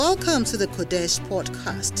Welcome to the Qodesh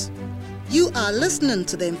podcast. You are listening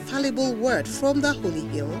to the infallible word from the Holy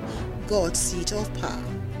Hill, God's seat of power,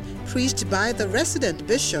 preached by the resident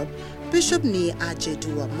bishop, Bishop Ni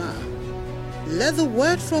Adjeidu Armar. Let the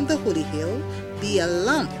word from the Holy Hill be a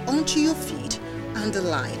lamp unto your feet and a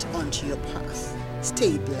light unto your path.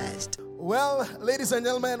 Stay blessed. Well, ladies and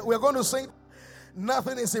gentlemen, we're going to sing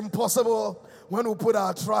Nothing is Impossible when we put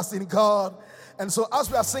our trust in God. And so as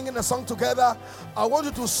we are singing the song together, I want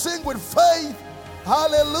you to sing with faith.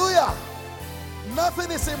 Hallelujah.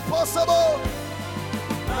 Nothing is impossible.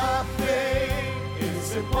 Nothing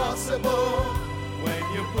is impossible when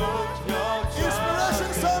you put your trust Inspiration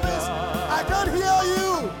in service. God. I can't hear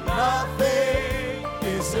you. Nothing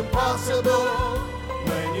is impossible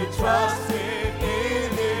when you trust in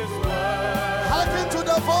His word. Hearken to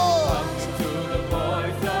the voice. Come to the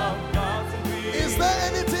voice of God to me. Is there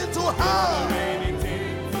anything too hard?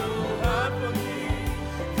 Anything too hard for me?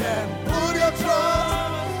 Then put your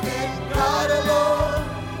trust in God alone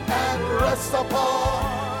and rest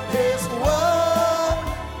upon His word.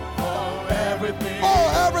 For everything.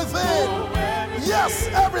 Oh, everything. For everything. Yes,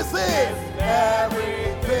 everything.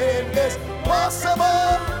 Everything is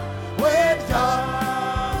possible with God.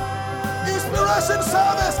 Inspiration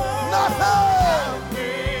service. Nothing.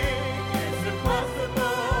 Nothing is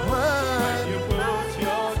impossible when you put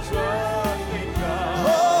your trust in God.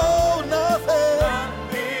 Oh, nothing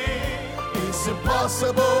Nothing is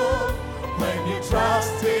impossible when you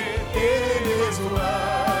trust in His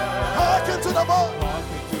word. Hearken to the voice.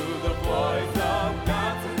 Walking to the voice of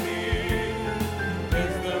God to me.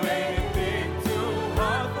 Is there anything too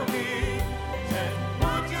hard for me? Then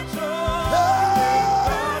put your trust in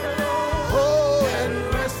God alone. Oh, and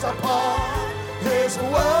rest upon His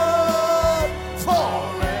word for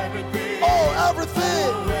Everything,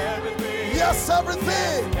 everything. everything, Yes,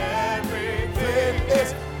 everything. everything It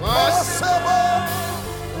is possible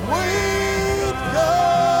with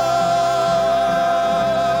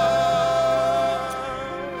God.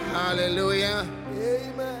 Hallelujah.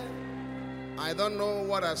 Amen. I don't know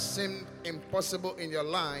what has seemed impossible in your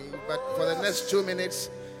life, but for the next 2 minutes,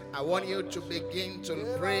 I want you to begin to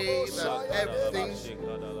pray that everything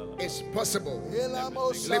is possible.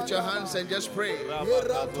 Lift your hands and just pray.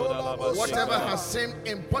 Whatever has seemed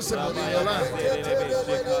impossible in your life,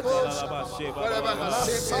 whatever has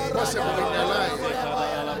seemed impossible in your life,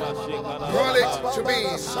 call it to be.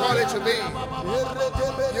 Call it to be.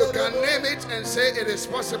 You can name it and say it is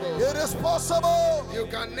possible. It is possible. You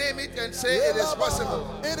can name it and say it is possible.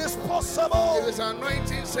 It is possible. If it's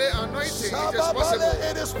anointing, say anointing. It is possible.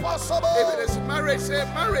 It is possible. If it is marriage, say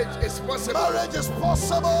marriage is possible. Marriage is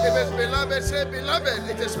possible. If it's beloved, say beloved.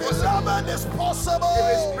 It is possible. Beloved is possible. If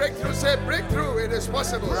it's breakthrough, say breakthrough. It is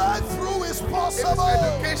possible. Breakthrough is If possible. it's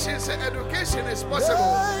education, say education is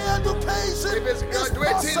possible. Hey, education If it's is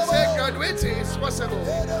graduating, possible. say graduating is possible.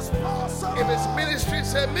 It is possible. If it's ministry,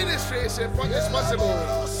 say ministry is possible.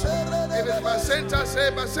 If it's Bacenta, say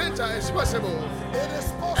Bacenta is possible. It is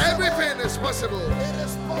possible. Everything is possible. It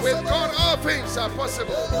is possible. With God, all things are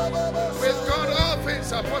possible. With God, all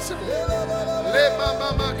things are possible. Le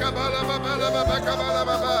mama kabala babala baba kabala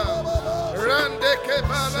baba. Rande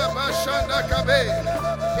kebala mashanda kabe.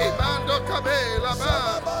 Imando kabe laba.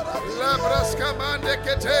 Labraska mande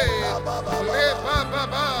kete. Le baba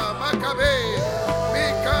makabe.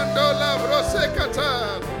 Mikando labrose kata.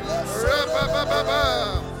 Rababa baba.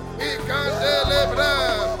 Ikande lebra.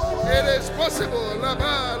 It is possible.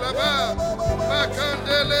 Laba laba.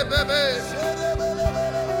 Makandele bebe.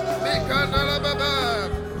 Mikandala baba.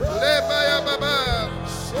 Lebaya baba.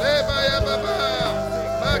 Lebaya baba.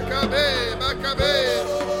 Makabe. Makabe.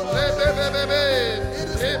 Lebe bebe.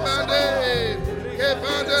 Ibande.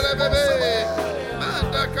 Kebande lebebe.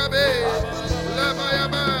 Manda kabe. Labaya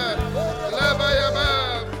ba. Labaya ba.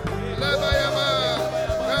 Labaya ba.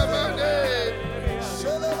 Kabande.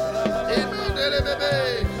 Imande lebebe.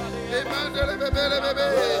 Imande lebebe lebebe.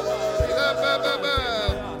 Laba baba.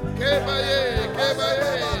 Kebaye. Kebaye.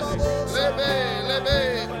 Lebe.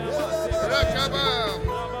 Rakaba.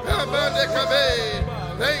 Kabande kabe.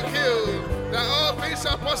 Thank you that all things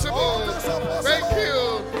are possible. Thank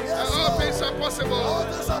you that all things are possible.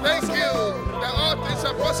 Thank you that all things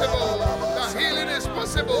are possible. That healing is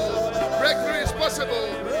possible. Breakthrough is possible.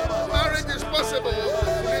 Marriage is possible.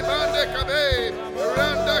 Limande kabe.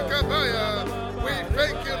 Randa kabaya. We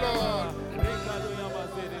thank you, Lord.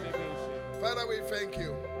 Father, we thank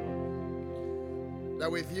you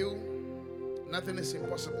that with you, nothing is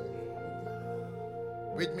impossible.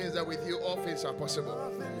 Which means that with you, all things are possible.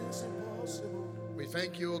 We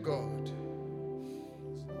thank you, O God.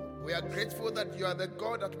 We are grateful that you are the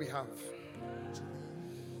God that we have.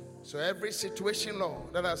 So every situation,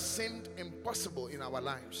 Lord, that has seemed impossible in our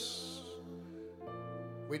lives,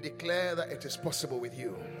 we declare that it is possible with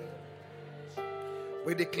you.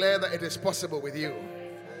 We declare that it is possible with you.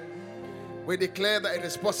 We declare that it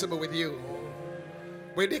is possible with you.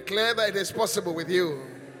 We declare that it is possible with you.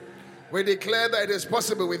 We declare that it is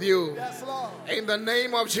possible with you. Yes, Lord. In the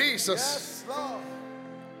name of Jesus. Yes, Lord.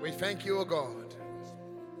 We thank you, O God,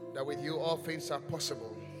 that with you all things are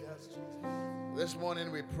possible. Yes, Jesus. This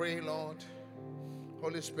morning we pray, Lord,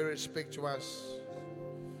 Holy Spirit, speak to us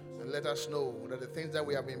and let us know that the things that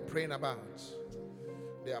we have been praying about,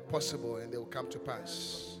 they are possible and they will come to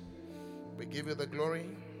pass. We give you the glory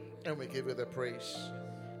and we give you the praise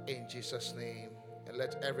in Jesus' name. And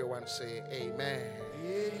let everyone say amen.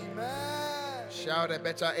 Amen. Shout a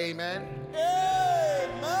better amen. Amen.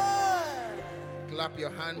 Clap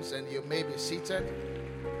your hands and you may be seated.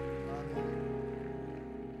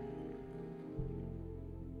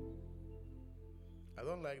 I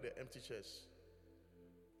don't like the empty chairs.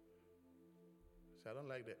 So I don't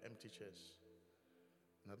like the empty chairs.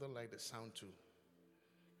 And I don't like the sound too.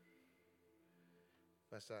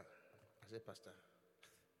 Pastor, I say, Pastor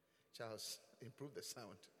Charles, improve the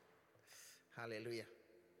sound. Hallelujah.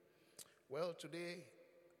 Well, today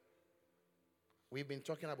we've been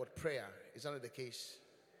talking about prayer. Is that not the case?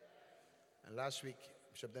 And last week,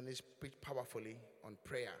 Bishop Dennis preached powerfully on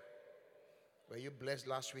prayer. Were you blessed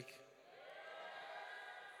last week?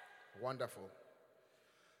 Wonderful.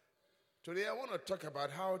 Today I want to talk about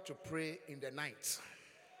how to pray in the night.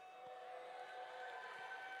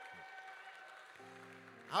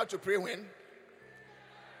 How to pray when?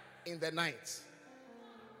 In the night.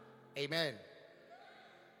 Amen.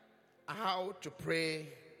 How to pray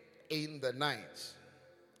in the night.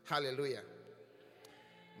 Hallelujah.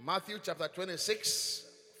 Matthew chapter 26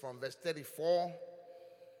 from verse 34.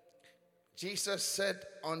 Jesus said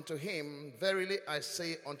unto him, verily I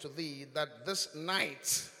say unto thee that this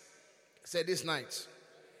night, say this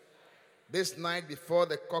night before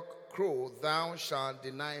the cock crow, thou shalt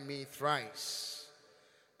deny me thrice.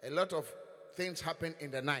 A lot of things happen in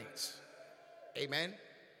the night. Amen.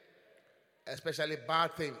 Especially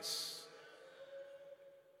bad things.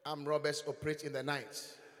 Armed robbers operate in the night.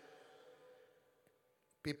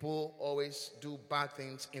 People always do bad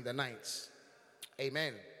things in the night.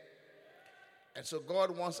 Amen. And so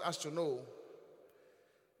God wants us to know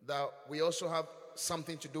that we also have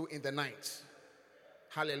something to do in the night.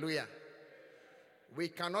 Hallelujah. We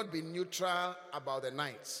cannot be neutral about the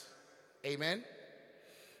night. Amen.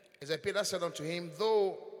 As Peter said unto him,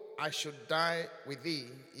 though I should die with thee,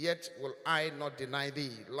 yet will I not deny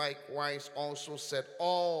thee. Likewise also said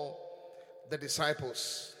all the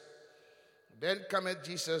disciples. Then cometh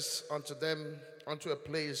Jesus unto them unto a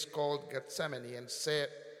place called Gethsemane, and said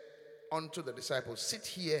unto the disciples, sit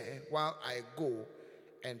here while I go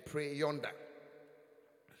and pray yonder.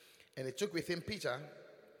 And he took with him Peter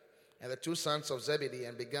and the two sons of Zebedee,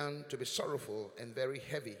 and began to be sorrowful and very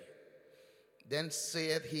heavy. Then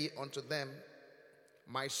saith he unto them,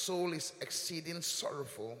 my soul is exceeding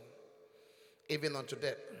sorrowful, even unto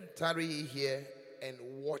death. Tarry ye here and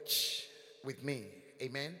watch with me.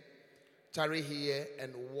 Amen. Tarry here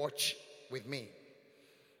and watch with me.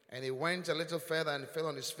 And he went a little further and fell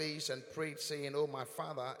on his face and prayed, saying, oh, my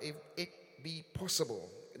Father, if it be possible.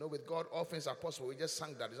 You know, with God, all things are possible. We just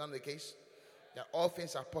sang that. Is that the case? That all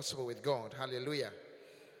things are possible with God. Hallelujah.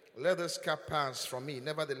 Let this cup pass from me.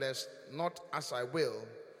 Nevertheless, not as I will,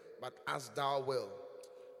 but as thou wilt.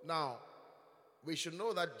 Now, we should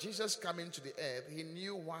know that Jesus coming to the earth, he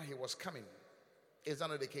knew why he was coming. Is that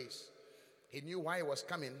not the case? He knew why he was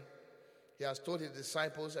coming. He has told his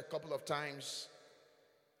disciples a couple of times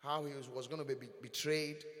how he was going to be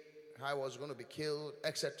betrayed, how he was going to be killed,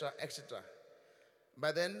 etc., etc.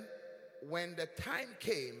 But then, when the time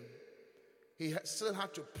came, he still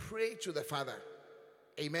had to pray to the Father.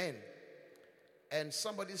 Amen. And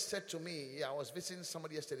somebody said to me, I was visiting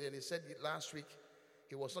somebody yesterday, and he said last week,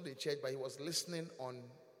 he was not in church, but he was listening on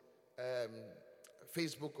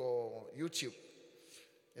Facebook or YouTube.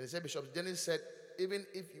 And he said, Bishop Dennis said, even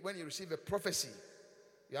if when you receive a prophecy,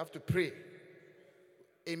 you have to pray.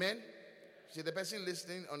 Amen. See, the person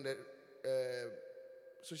listening on the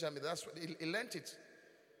social media, that's what he learned it.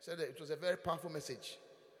 Said that it was a very powerful message.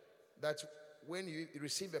 That when you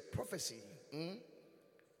receive a prophecy,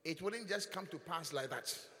 it wouldn't just come to pass like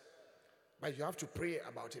that, but you have to pray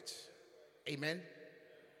about it. Amen.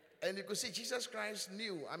 And you could see Jesus Christ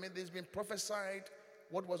knew. I mean, there's been prophesied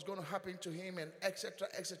what was going to happen to him, and etc.,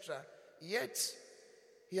 etc. Yet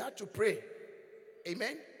he had to pray.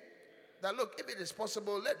 Amen. That look, if it is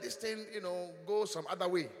possible, let this thing, go some other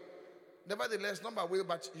way. Nevertheless, not my will,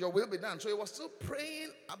 but your will be done. So he was still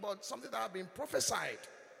praying about something that had been prophesied.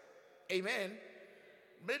 Amen.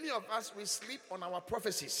 Many of us, we sleep on our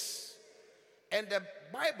prophecies. And the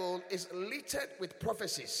Bible is littered with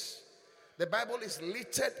prophecies. The Bible is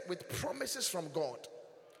littered with promises from God.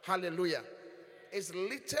 Hallelujah. It's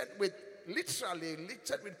littered with, literally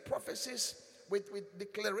littered with prophecies, with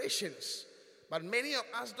declarations. But many of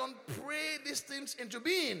us don't pray these things into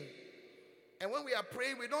being. And when we are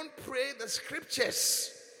praying, we don't pray the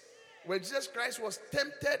scriptures. When Jesus Christ was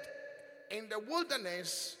tempted in the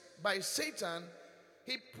wilderness by Satan,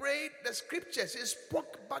 he prayed the scriptures. He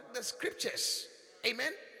spoke back the scriptures.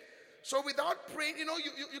 Amen. So without praying,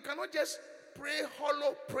 you cannot just pray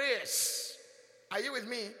hollow prayers. Are you with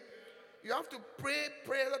me? You have to pray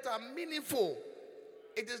prayers that are meaningful.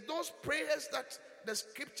 It is those prayers that the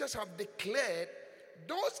scriptures have declared.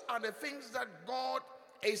 Those are the things that God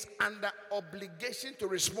is under obligation to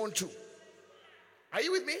respond to. Are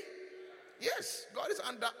you with me? Yes, God is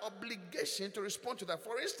under obligation to respond to that.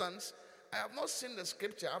 For instance, I have not seen the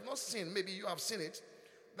scripture. I have not seen, maybe you have seen it,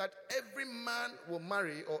 that every man will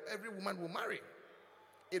marry or every woman will marry.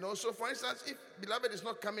 So for instance, if beloved is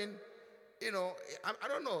not coming, I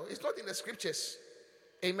don't know. It's not in the scriptures.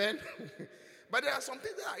 Amen. But there are some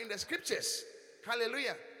things that are in the scriptures.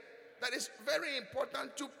 Hallelujah. That is very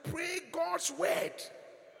important to pray God's word.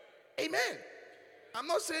 Amen. I'm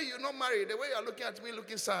not saying you're not married. The way you're looking at me,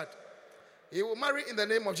 looking sad. You will marry in the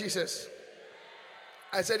name of Jesus.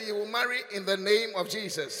 I said you will marry in the name of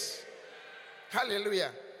Jesus.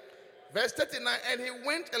 Hallelujah. Verse 39, and he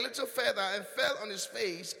went a little further and fell on his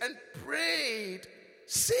face and prayed,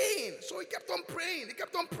 saying. So he kept on praying. He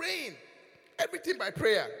kept on praying. Everything by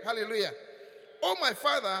prayer. Hallelujah. Oh, my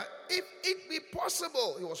Father, if it be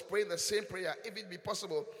possible, he was praying the same prayer. If it be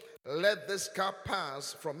possible, let this cup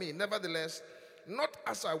pass from me. Nevertheless, not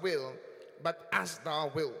as I will, but as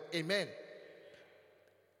thou wilt. Amen.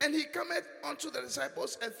 And he cometh unto the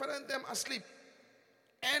disciples and found them asleep,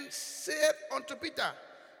 and said unto Peter,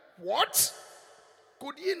 what?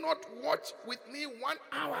 Could ye not watch with me 1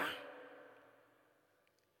 hour?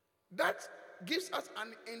 That gives us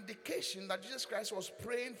an indication that Jesus Christ was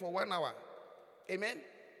praying for 1 hour. Amen.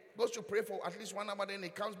 Goes to pray for at least 1 hour, then he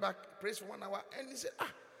comes back, prays for 1 hour, and he said,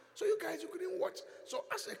 so you guys, you couldn't watch. So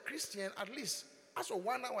as a Christian, at least, as for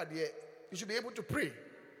 1 hour there, you should be able to pray.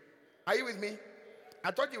 Are you with me?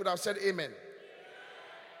 I thought you would have said amen.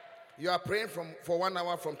 You are praying for 1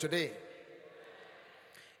 hour from today.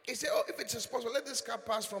 He said, if it is possible, let this cup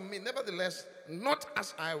pass from me. Nevertheless, not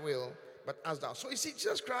as I will, but as thou. So you see,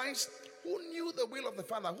 Jesus Christ, who knew the will of the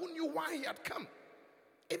Father, who knew why he had come.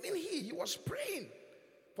 Even he was praying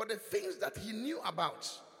for the things that he knew about.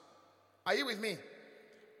 Are you with me?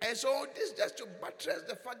 And so this just to buttress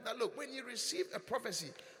the fact that, look, when you receive a prophecy,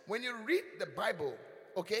 when you read the Bible,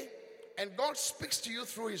 okay, and God speaks to you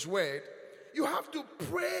through his word, you have to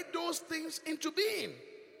pray those things into being.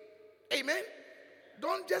 Amen?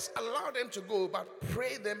 Don't just allow them to go, but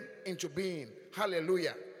pray them into being.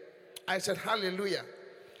 Hallelujah. I said hallelujah.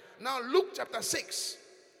 Now Luke chapter 6.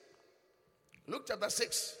 Luke chapter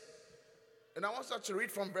 6. And I want us to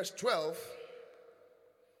read from verse 12.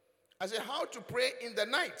 I said how to pray in the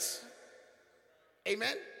night.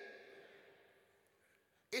 Amen.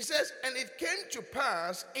 It says, and it came to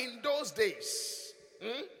pass in those days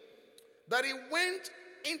that he went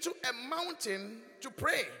into a mountain to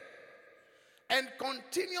pray and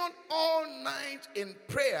continued all night in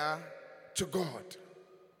prayer to God.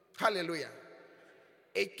 Hallelujah.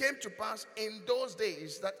 It came to pass in those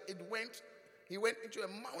days that he went into a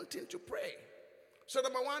mountain to pray. So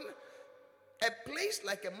number one, a place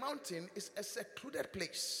like a mountain is a secluded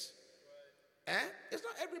place. It's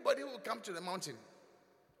not everybody who will come to the mountain.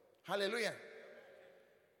 Hallelujah.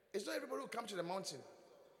 It's not everybody who will come to the mountain.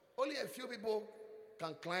 Only a few people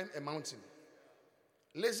can climb a mountain.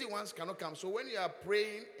 Lazy ones cannot come. So when you are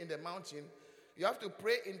praying in the mountain, you have to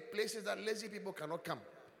pray in places that lazy people cannot come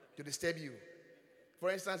to disturb you.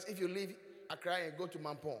 For instance, if you leave Accra and go to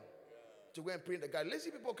Mampong to go and pray in the garden,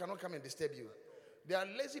 lazy people cannot come and disturb you. There are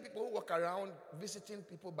lazy people who walk around visiting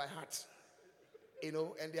people by heart,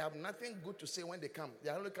 and they have nothing good to say when they come.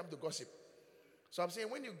 They only come to gossip. So I'm saying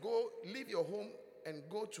when you go, leave your home and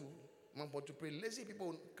go to Mampong to pray, lazy people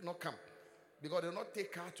will not come because they will not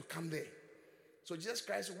take car to come there. So Jesus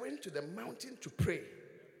Christ went to the mountain to pray.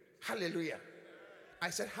 Hallelujah. I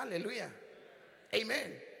said hallelujah.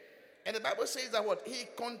 Amen. And the Bible says that what? He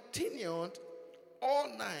continued all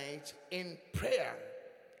night in prayer.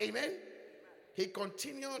 Amen. He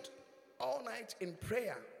continued all night in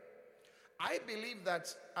prayer. I believe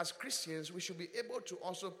that as Christians, we should be able to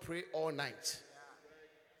also pray all night.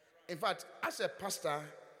 In fact, as a pastor,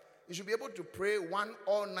 you should be able to pray one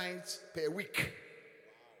all night per week.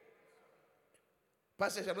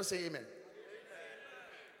 Pastor shall not say amen.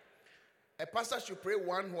 A pastor should pray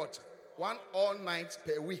one what? One all night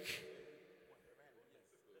per week.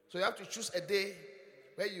 So you have to choose a day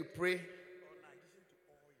where you pray.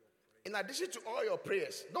 In addition to all your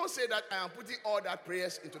prayers. Don't say that I am putting all that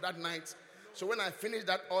prayers into that night. So when I finish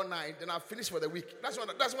that all night, then I'll finish for the week. That's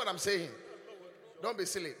what I'm saying. Don't be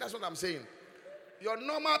silly. That's what I'm saying. Your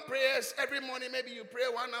normal prayers every morning, maybe you pray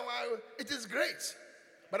 1 hour. It is great.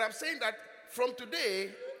 But I'm saying that from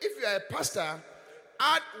today, if you are a pastor,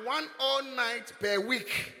 add one all night per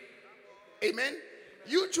week. Amen.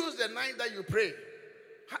 You choose the night that you pray.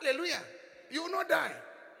 Hallelujah. You will not die.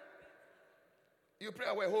 You pray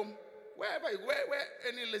away home. Wherever you where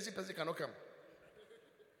any lazy person cannot come.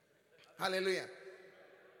 Hallelujah.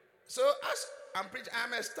 So as I'm preaching,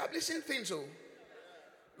 I'm establishing things so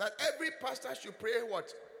that every pastor should pray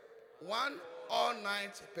what? One all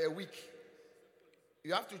night per week.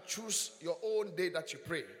 You have to choose your own day that you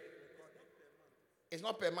pray. It's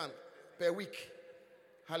not per month, per week.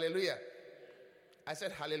 Hallelujah. I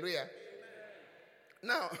said hallelujah.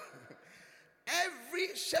 Now,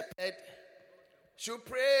 every shepherd should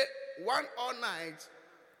pray one all night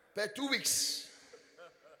per 2 weeks.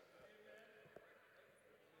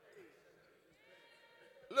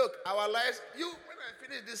 Look, our lives, when I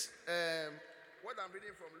finish this, what I'm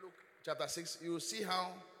reading from Luke chapter 6, you will see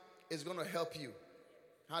how it's going to help you.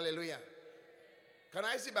 Hallelujah. Can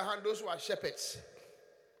I see behind those who are shepherds?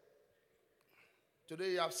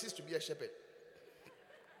 Today you have ceased to be a shepherd.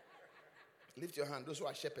 Lift your hand, those who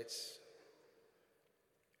are shepherds.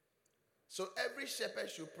 So every shepherd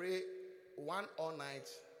should pray one all night,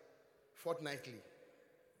 fortnightly.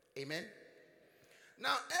 Amen.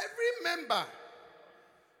 Now every member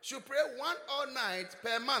should pray one all night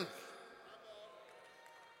per month.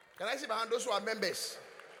 Can I see behind those who are members?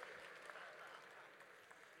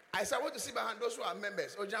 I said, I want to see behind those who are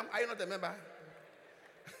members. Oh, Jam, are you not a member?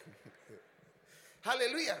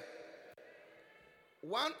 Hallelujah.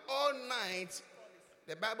 One all night,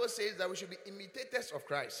 the Bible says that we should be imitators of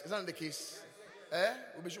Christ. Is that not the case?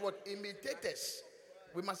 We should what? Imitators.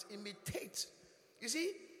 We must imitate. You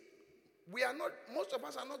see, most of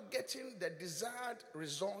us are not getting the desired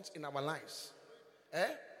results in our lives.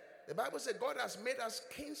 The Bible says God has made us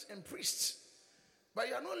kings and priests. But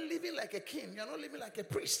you are not living like a king. You are not living like a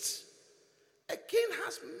priest. A king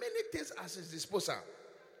has many things at his disposal.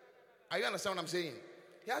 Are you understand what I'm saying?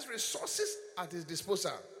 He has resources at his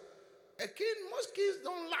disposal. A king, most kings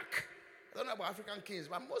don't lack. I don't know about African kings,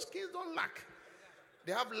 but most kings don't lack.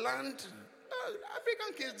 They have land.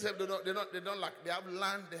 African kings, they don't lack. They have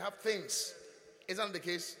land, they have things. Isn't that the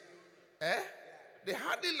case? They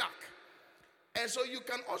hardly lack. And so you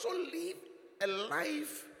can also live a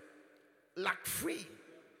life lack-free.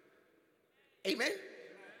 Amen?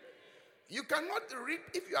 You cannot reap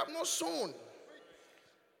if you have not sown.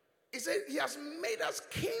 He said he has made us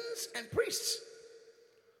kings and priests.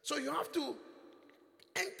 So you have to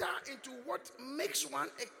enter into what makes one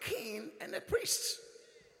a king and a priest.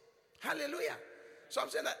 Hallelujah. So I'm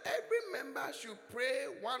saying that every member should pray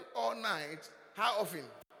one all night. How often?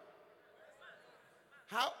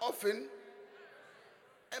 How often?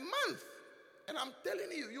 A month. And I'm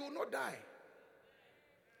telling you, you will not die.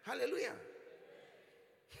 Hallelujah.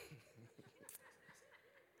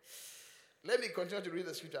 Let me continue to read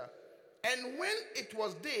the scripture. And when it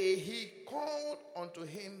was day, he called unto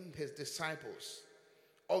him his disciples.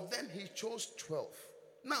 Of them he chose 12.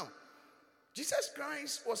 Now, Jesus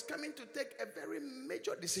Christ was coming to take a very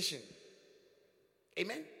major decision.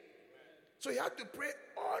 Amen? So he had to pray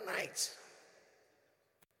all night.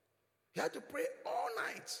 He had to pray all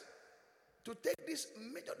night to take this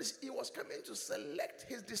major decision. He was coming to select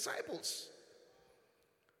his disciples.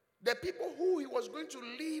 The people who he was going to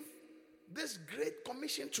leave this great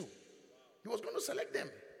commission to. He was going to select them.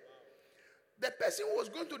 The person who was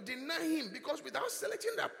going to deny him, because without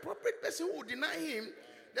selecting the appropriate person who would deny him,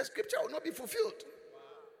 the scripture will not be fulfilled.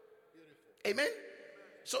 Amen?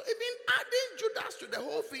 So even adding Judas to the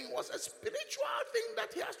whole thing was a spiritual thing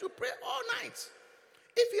that he has to pray all night.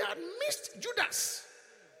 If he had missed Judas,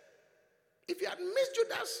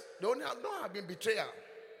 there would not have been betrayal.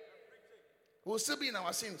 We will still be in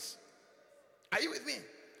our sins. Are you with me?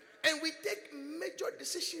 And we take major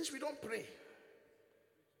decisions, we don't pray.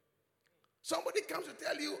 Somebody comes to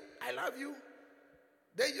tell you, I love you.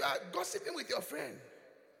 Then you are gossiping with your friend.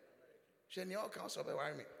 Instead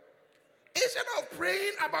of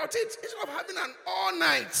praying about it, instead of having an all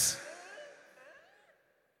night.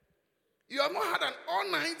 You have not had an all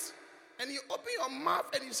night, and you open your mouth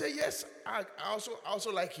and you say, yes, I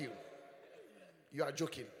also like you. You are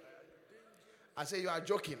joking. I say you are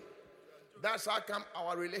joking. That's how come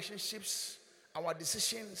our relationships, our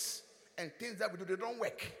decisions, and things that we do, they don't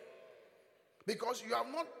work. Because you have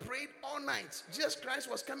not prayed all night. Jesus Christ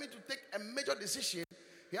was coming to take a major decision.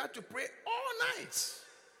 He had to pray all night.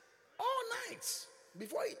 All night.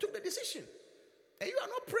 Before he took the decision. And you are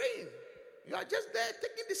not praying. You are just there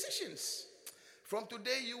taking decisions. From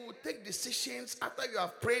today, you will take decisions after you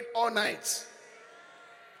have prayed all night.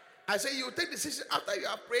 I say you will take decisions after you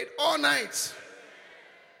have prayed all night.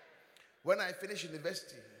 When I finished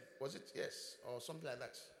university, was it? Yes, or something like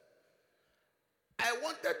that. I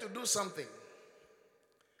wanted to do something.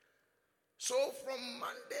 So from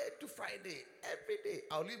Monday to Friday, every day,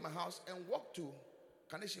 I'll leave my house and walk to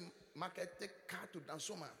Qodesh market, take car to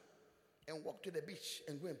Dansoma, and walk to the beach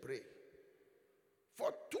and go and pray.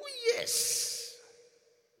 For 2 years,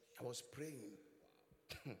 I was praying.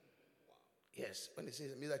 Yes, when they say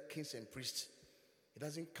these are kings and priests, it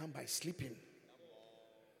doesn't come by sleeping.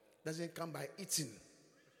 It doesn't come by eating.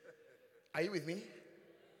 Are you with me?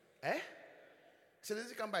 So it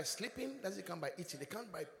doesn't come by sleeping, it doesn't come by eating. It comes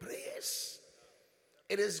by prayers.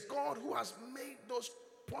 It is God who has made those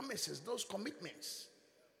promises, those commitments.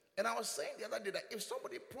 And I was saying the other day that if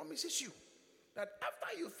somebody promises you that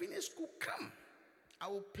after you finish school, come, I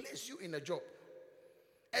will place you in a job.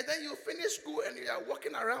 And then you finish school and you are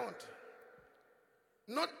walking around,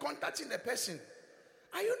 not contacting the person.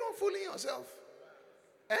 Are you not fooling yourself?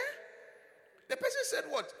 The person said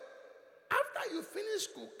what? After you finish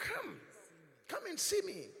school, come and see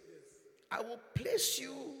me. I will place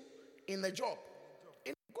you in a job,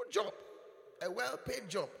 in a good job, a well-paid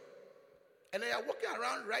job. And they are walking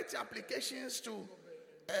around writing applications to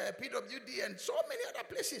PWD and so many other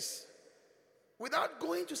places without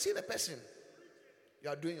going to see the person. You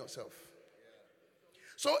are doing yourself.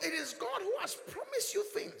 So it is God who has promised you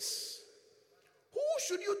things. Who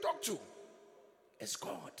should you talk to? It's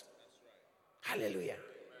God. Hallelujah.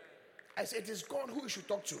 I said it is God who you should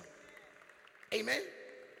talk to. Amen.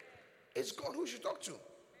 It's God who you should talk to.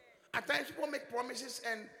 At times people make promises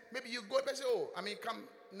and maybe you go and say, come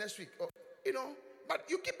next week. Or, but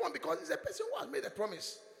you keep on because it's a person who has made a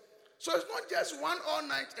promise. So it's not just one all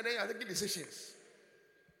night and then you are taking decisions.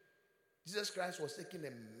 Jesus Christ was taking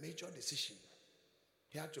a major decision.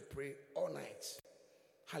 He had to pray all night.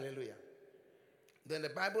 Hallelujah. Then the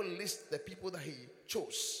Bible lists the people that he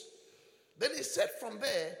chose. Then he said from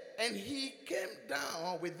there, and he came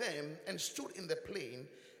down with them and stood in the plain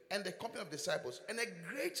and the company of disciples, and a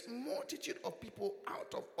great multitude of people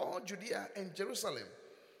out of all Judea and Jerusalem,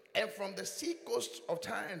 and from the sea coast of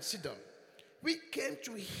Tyre and Sidon. We came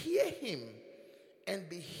to hear him and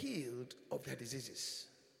be healed of their diseases.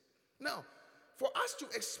 Now, for us to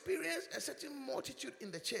experience a certain multitude in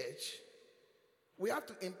the church, we have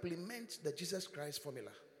to implement the Jesus Christ formula.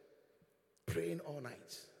 Praying all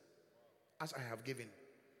night, as I have given.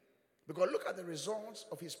 Because look at the results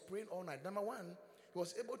of his praying all night. Number one, he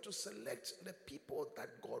was able to select the people that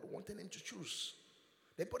God wanted him to choose.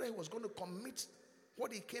 The people that he was going to commit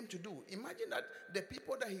what he came to do. Imagine that the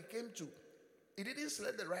people that he came to, he didn't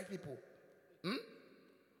select the right people.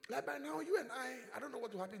 Like by now, you and I don't know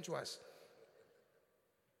what will happen to us.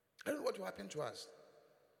 I don't know what will happen to us.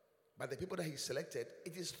 But the people that he selected,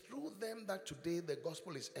 it is through them that today the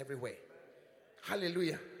gospel is everywhere.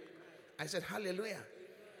 Hallelujah. I said hallelujah.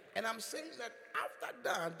 And I'm saying that after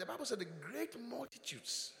that, the Bible said the great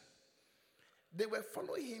multitudes, they were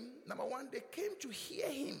following him. Number one, they came to hear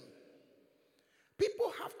him.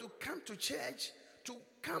 People have to come to church to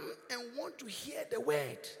come and want to hear the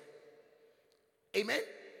word. Amen?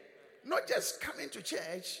 Not just coming to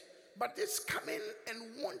church, but just coming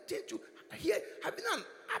and wanting to hear, having an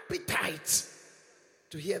appetite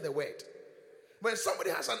to hear the word. When somebody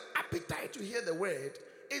has an appetite to hear the word,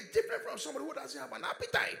 it's different from somebody who doesn't have an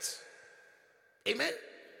appetite. Amen?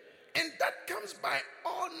 And that comes by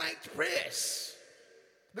all-night prayers.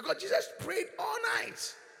 Because Jesus prayed all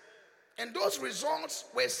night. And those results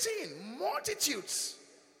were seen. Multitudes.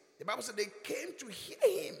 The Bible said they came to hear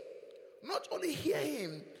him. Not only hear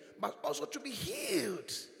him, but also to be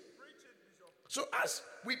healed. So as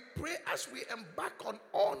we pray, as we embark on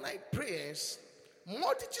all-night prayers,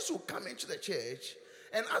 multitudes will come into the church.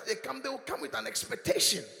 And as they come, they will come with an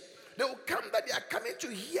expectation. They will come that they are coming to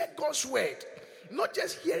hear God's word. Not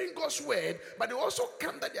just hearing God's word, but they also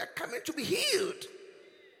come that they are coming to be healed.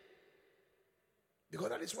 Because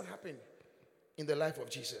that is what happened in the life of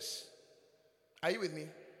Jesus. Are you with me?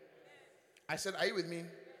 I said, are you with me?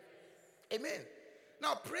 Amen.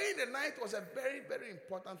 Now, praying the night was a very, very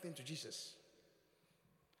important thing to Jesus.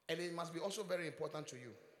 And it must be also very important to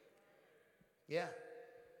you. Yeah.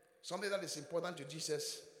 Something that is important to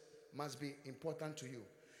Jesus must be important to you.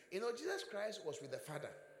 You know, Jesus Christ was with the Father.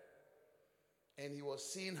 And he was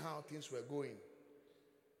seeing how things were going.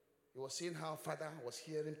 He was seeing how Father was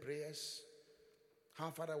hearing prayers. How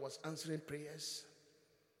Father was answering prayers.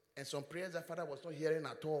 And some prayers that Father was not hearing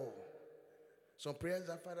at all. Some prayers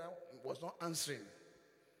that Father was not answering.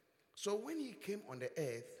 So when he came on the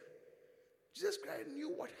earth, Jesus Christ knew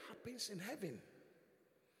what happens in heaven.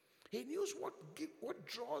 He knew what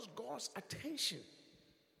draws God's attention.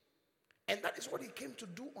 And that is what he came to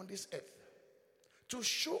do on this earth. To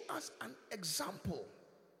show us an example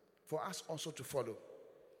for us also to follow.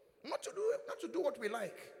 Not to do what we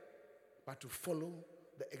like, but to follow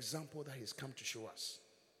the example that he's come to show us.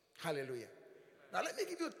 Hallelujah. Now let me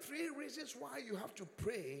give you 3 reasons why you have to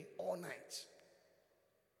pray all night.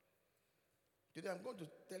 Today I'm going to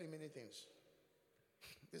tell you many things.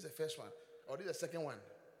 This is the first one. Or this is the second one.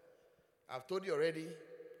 I've told you already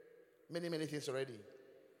many things already.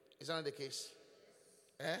 Is that not the case?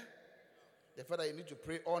 The fact that you need to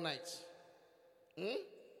pray all night.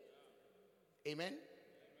 Amen.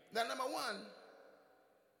 Now, number 1,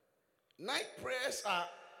 night prayers are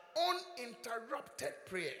uninterrupted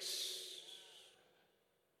prayers.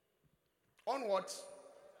 On what?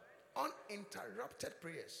 Uninterrupted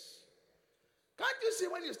prayers. Can't you see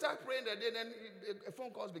when you start praying the day, then phone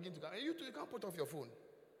calls begin to come? And you too, you can't put off your phone.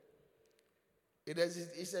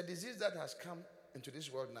 It's a disease that has come into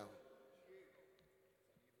this world now.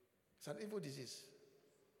 It's an evil disease.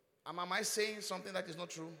 Am I saying something that is not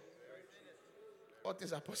true? All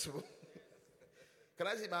things are possible. Can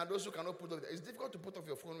I say, man, those who cannot put off, it's difficult to put off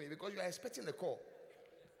your phone because you are expecting the call.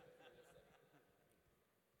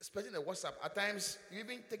 Expecting the WhatsApp. At times, you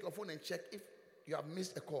even take your phone and check if you have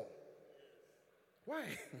missed a call. Why?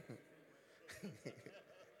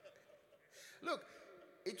 Look,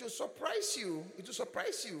 it will surprise you. It will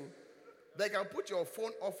surprise you that you can put your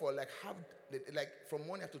phone off for like from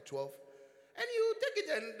morning to 12, and you take it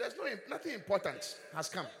and there's nothing important has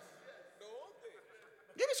come.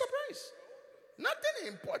 You'll be surprised.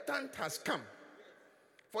 Nothing important has come.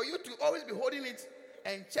 For you to always be holding it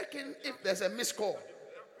and checking if there's a missed call.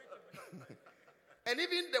 And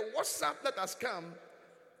even the WhatsApp that has come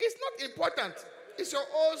is not important. It's your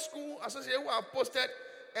old school associate who have posted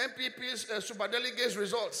MPP's superdelegates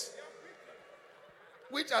results,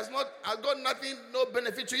 which has got nothing, no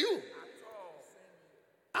benefit to you.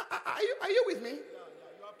 Are you with me?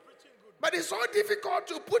 But it's so difficult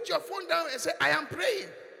to put your phone down and say, I am praying.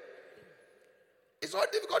 It's so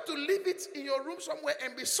difficult to leave it in your room somewhere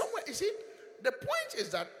and be somewhere. You see, the point is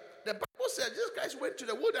that the Bible says Jesus Christ went to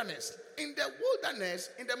the wilderness. In the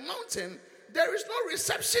wilderness, in the mountain, there is no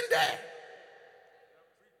reception there.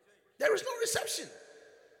 There is no reception.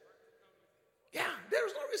 Yeah, there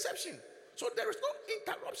is no reception. So there is no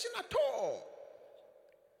interruption at all.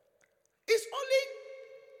 It's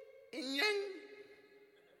only in Yang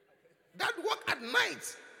that work at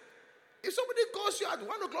night. If somebody calls you at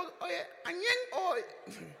 1 o'clock, oh yeah, Anyang, oh,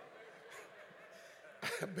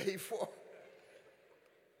 before.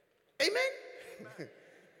 Amen.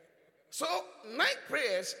 So night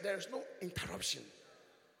prayers, there is no interruption.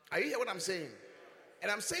 Are you hearing what I'm saying?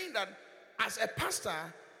 And I'm saying that as a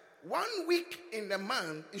pastor, 1 week in the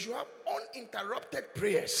month, you should have uninterrupted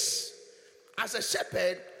prayers. As a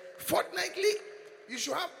shepherd, fortnightly, you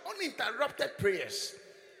should have uninterrupted prayers.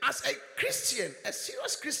 As a Christian, a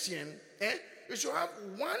serious Christian, you should have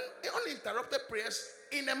 1 uninterrupted prayers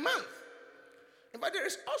in a month. But there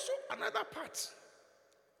is also another part.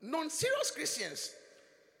 Non-serious Christians,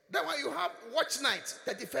 that one you have watch night,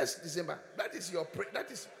 31st December. That is your prayer. That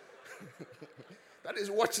is that is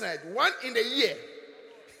watch night. 1 in the year.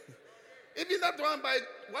 Even that one by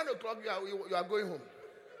 1 o'clock, you are going home.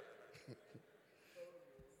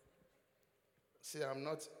 See, I'm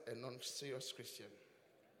not a non-serious Christian.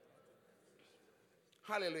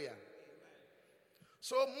 Hallelujah.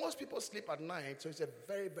 So most people sleep at night, so it's a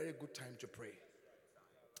very, very good time to pray.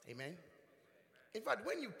 Amen. In fact,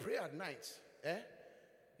 when you pray at night,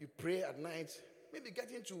 you pray at night, maybe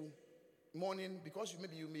get into morning because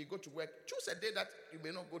maybe you may go to work. Choose a day that you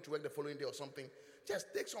may not go to work the following day or something. Just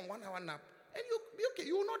take some 1 hour nap and you'll be okay.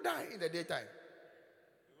 You will not die in the daytime.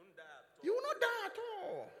 You will not die at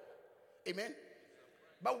all. Amen.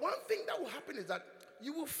 But one thing that will happen is that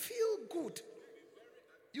you will feel good.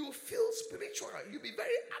 You will feel spiritual. You'll be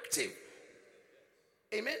very active.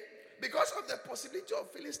 Amen. Because of the possibility of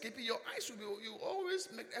feeling sleepy, your eyes will be, you always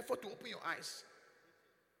make effort to open your eyes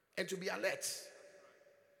and to be alert.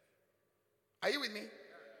 Are you with me?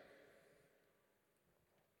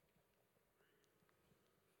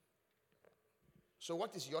 So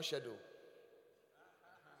what is your schedule?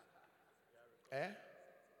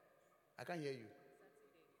 I can't hear you.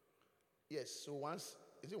 Yes, so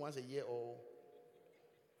is it once a year or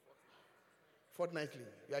fortnightly?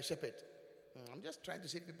 You are a shepherd. I'm just trying to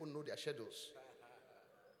see if people know their schedules.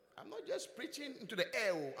 I'm not just preaching into the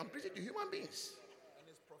air. I'm preaching to human beings. And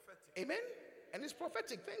it's prophetic. Amen? And it's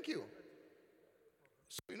prophetic. Thank you.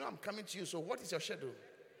 So I'm coming to you. So what is your schedule?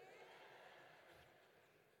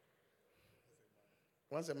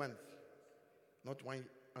 Once a month. Not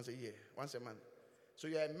once a year. Once a month. So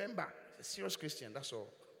you're a member. A serious Christian. That's all.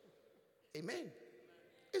 Amen.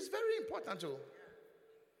 It's very important too.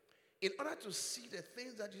 In order to see the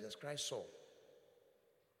things that Jesus Christ saw,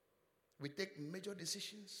 we take major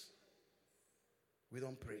decisions. We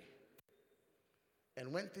don't pray.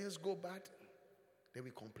 And when things go bad, then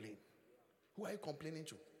we complain. Who are you complaining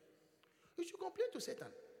to? You should complain to Satan.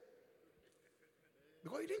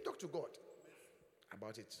 Because you didn't talk to God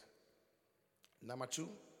about it. Number 2,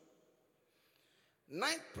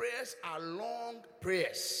 night prayers are long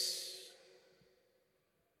prayers.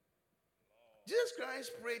 Jesus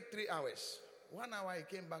Christ prayed 3 hours. 1 hour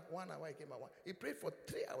he came back, 1 hour he came back. He prayed for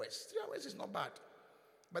 3 hours. 3 hours is not bad.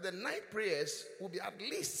 But the night prayers will be at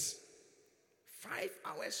least 5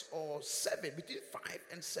 hours or 7, between 5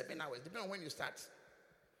 and 7 hours, depending on when you start.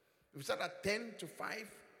 If you start at 10 to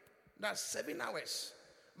 5, that's 7 hours.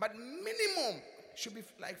 But minimum should be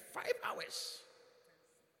like 5 hours.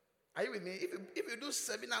 Are you with me? If you do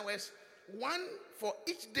 7 hours, 1 for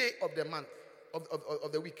each day of the month,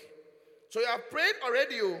 of the week. So you have prayed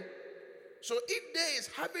already. So each day is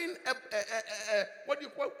having what do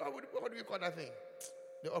you call that thing?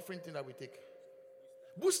 The offering thing that we take.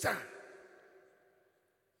 Booster.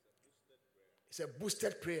 It's a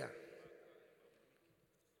boosted prayer.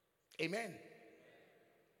 Amen.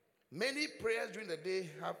 Many prayers during the day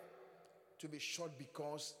have to be short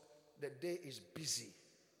because the day is busy.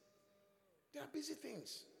 There are busy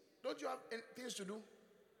things. Don't you have things to do?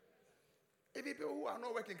 If people who are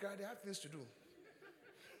not working, they have things to do.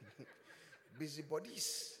 Busy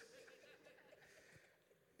bodies.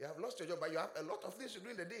 You have lost your job, but you have a lot of things to do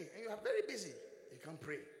in the day, and you are very busy. You can't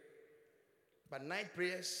pray. But night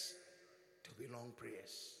prayers, they'll be long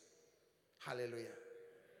prayers. Hallelujah.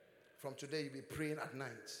 From today, you'll be praying at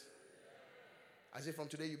night. I say from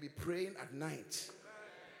today, you'll be praying at night.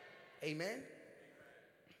 Amen.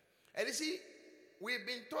 And you see, we've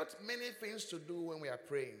been taught many things to do when we are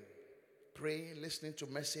praying. Praying, listening to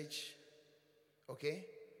message. Okay?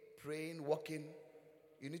 Praying, walking.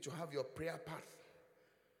 You need to have your prayer path.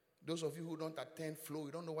 Those of you who don't attend flow,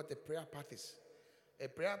 you don't know what a prayer path is. A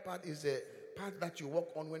prayer path is a path that you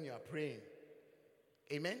walk on when you are praying.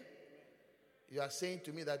 Amen? You are saying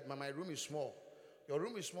to me that my room is small. Your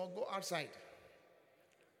room is small, go outside.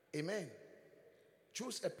 Amen.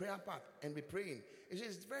 Choose a prayer path and be praying.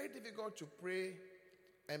 It's very difficult to pray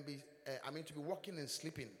and to be walking and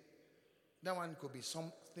sleeping. That one could be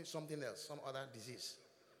something else, some other disease.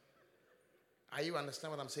 Are you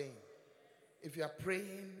understand what I'm saying? If you are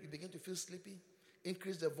praying, you begin to feel sleepy,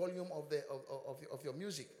 increase the volume of your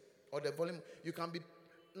music or the volume. You can be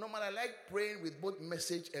normally. I like praying with both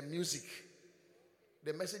message and music.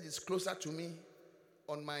 The message is closer to me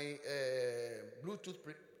on my Bluetooth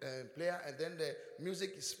player, and then the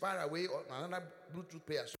music is far away on another Bluetooth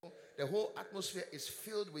player. So the whole atmosphere is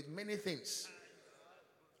filled with many things.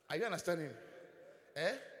 Are you understanding?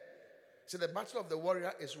 So the battle of the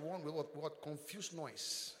warrior is won with what? Confused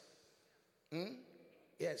noise.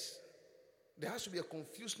 Yes. There has to be a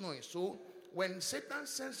confused noise. So when Satan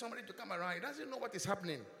sends somebody to come around, he doesn't know what is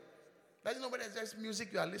happening. Doesn't know whether it's just music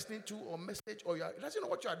you are listening to or message, or he doesn't know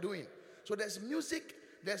what you are doing. So there's music,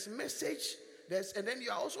 there's message, and then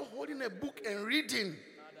you are also holding a book and reading.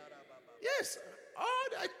 Yes.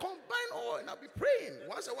 I combine all and I'll be praying.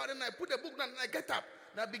 Once a while, then I put the book down and I get up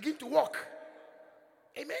and I begin to walk.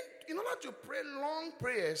 Amen. In order to pray long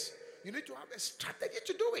prayers, you need to have a strategy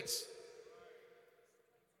to do it.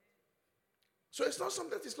 So it's not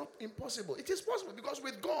something that is not impossible. It is possible because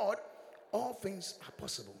with God, all things are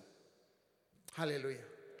possible. Hallelujah.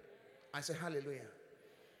 I say hallelujah.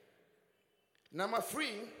 Number 3,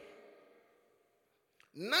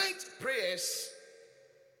 night prayers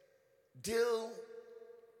deal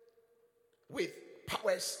with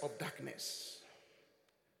powers of darkness.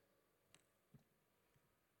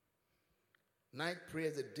 Night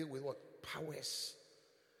prayers that deal with what? Powers.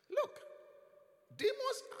 Look,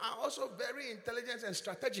 demons are also very intelligent and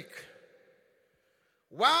strategic.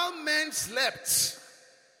 While men slept,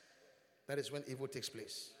 that is when evil takes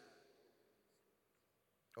place.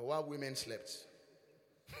 Or while women slept,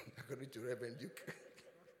 according to Reverend Duke.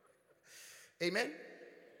 Amen.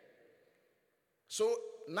 So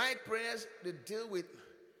night prayers, they deal with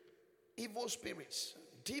evil spirits,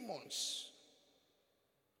 demons.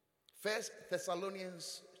 1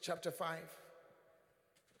 Thessalonians chapter 5,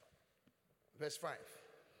 verse 5.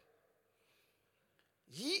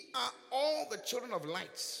 Ye are all the children of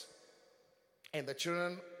light and the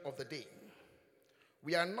children of the day.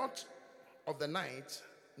 We are not of the night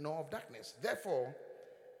nor of darkness. Therefore,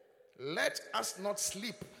 let us not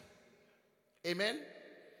sleep. Amen.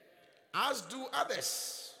 As do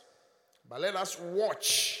others. But let us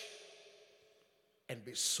watch and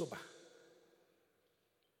be sober.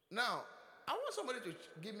 Now, I want somebody to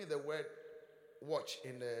give me the word watch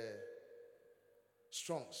in the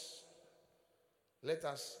Strongs. Let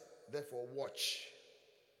us therefore watch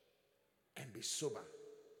and be sober.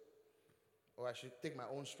 Or I should take my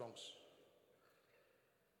own Strongs.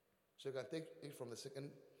 So you can take it from the second,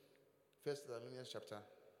 1 Thessalonians chapter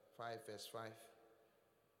 5, verse 5.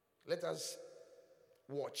 Let us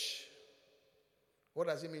watch. What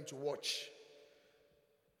does it mean to watch?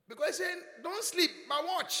 Because he's saying, don't sleep, but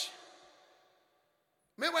watch.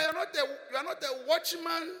 Maybe you are not the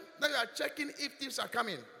watchman that you are checking if thieves are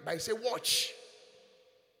coming. But he say watch.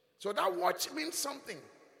 So that watch means something.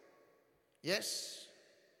 Yes.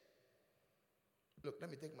 Look,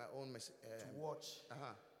 let me take my own message. To watch.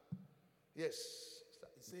 Yes.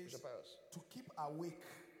 It says to keep awake.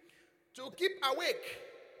 To keep awake.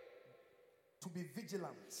 To be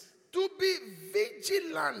vigilant. To be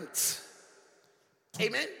vigilant.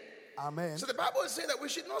 Amen. Amen. So the Bible is saying that we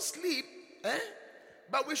should not sleep,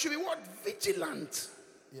 but we should be what? Vigilant.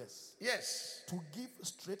 Yes. Yes. To give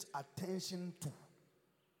strict attention to.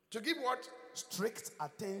 To give what? Strict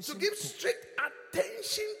attention. To give strict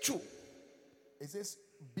attention to. It says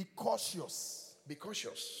be cautious. Be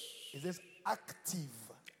cautious. It says active.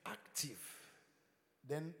 Active.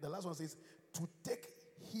 Then the last one says to take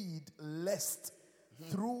heed lest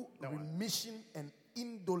through remission and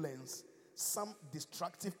indolence some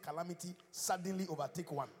destructive calamity suddenly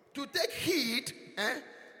overtake one. To take heed,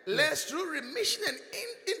 lest through remission and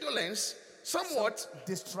indolence, some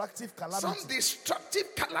destructive calamity. Some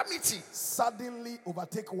destructive calamity suddenly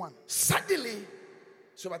overtake one. Suddenly,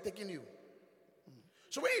 it's overtaking you.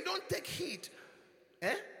 So when you don't take heed,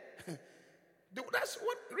 that's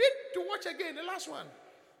what. Read to watch again. The last one.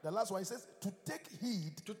 The last one, it says to take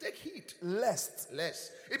heed. To take heed. Lest.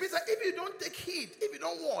 It means that if you don't take heed, if you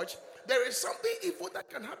don't watch, there is something evil that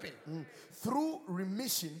can happen. Through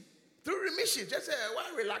remission. Through remission. Just say, why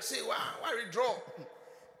relaxing? Why withdraw?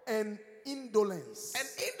 And indolence. And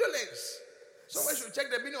indolence. Somebody should check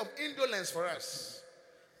the meaning of indolence for us.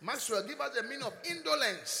 Maxwell, give us the meaning of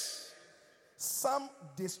indolence. Some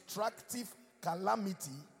destructive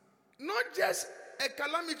calamity. Not just a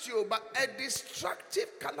calamity, but a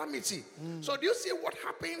destructive calamity. So do you see what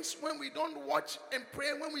happens when we don't watch and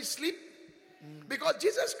pray when we sleep? Because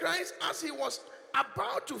Jesus Christ, as he was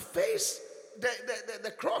about to face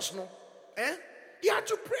the cross, he had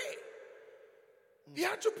to pray. He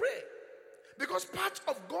had to pray. Because part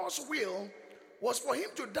of God's will was for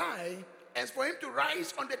him to die and for him to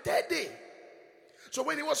rise on the third day. So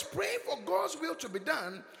when he was praying for God's will to be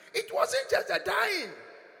done, it wasn't just the dying.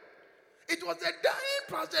 It was the dying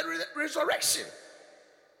plus the resurrection.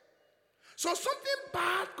 So something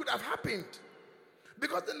bad could have happened.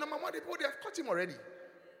 Because the number one people, they have caught him already.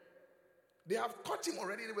 They have caught him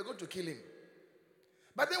already. They were going to kill him.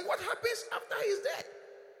 But then what happens after he's dead?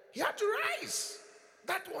 He had to rise.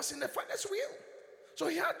 That was in the Father's will. So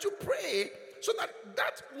he had to pray so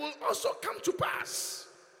that will also come to pass.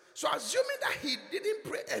 So assuming that he didn't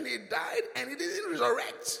pray and he died and he didn't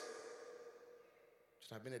resurrect, it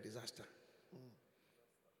should have been a disaster.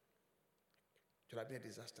 Should have been a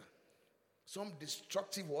disaster. Some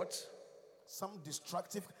destructive what? Some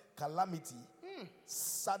destructive calamity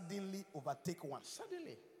suddenly overtake one.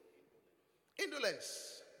 Suddenly.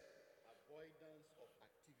 Indolence.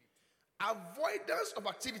 Avoidance of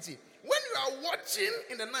activity. When you are watching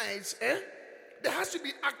in the night, there has to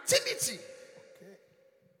be activity.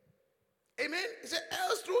 Okay. Amen. It says,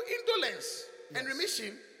 else through indolence and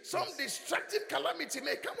remission, some destructive calamity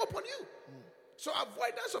may come upon you. So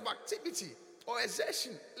avoidance of activity or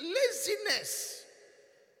exertion, laziness.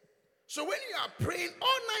 So when you are praying,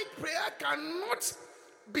 all-night prayer cannot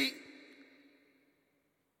be,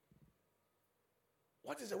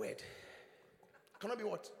 what is the word? Cannot be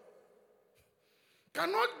what?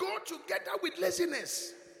 Cannot go together with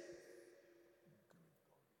laziness.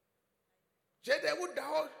 You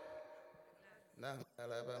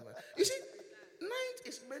see, night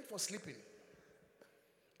is meant for sleeping.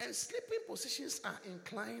 And sleeping positions are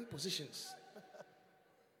inclined positions.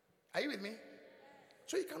 Are you with me?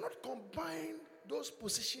 So you cannot combine those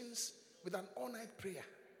positions with an all-night prayer.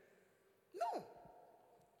 No.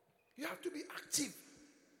 You have to be active.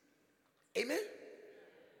 Amen?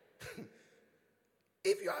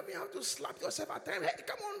 If you have to slap yourself at times, hey,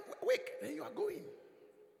 come on, wake, then you are going.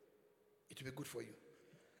 It will be good for you.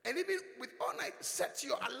 And even with all night, set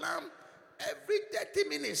your alarm every 30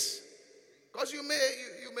 minutes. Because you may,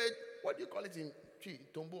 what do you call it in Chi?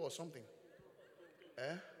 Tombo or something?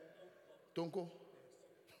 Tonko.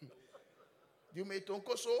 You may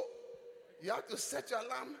tonko, so you have to set your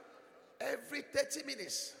alarm every 30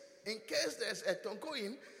 minutes. In case there's a tonko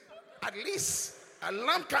in, at least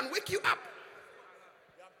alarm can wake you up.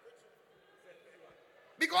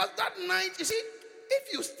 Because that night, you see,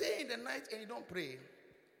 if you stay in the night and you don't pray,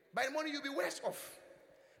 by the morning you'll be worse off.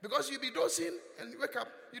 Because you'll be dozing and you wake up,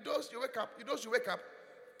 you doze, you wake up, you doze, you wake up.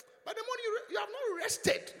 By the morning you have not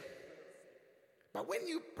rested. But when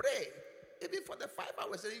you pray, even for the 5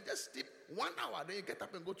 hours, then you just sleep 1 hour, then you get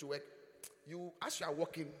up and go to work. You, as you are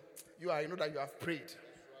walking, you know that you have prayed.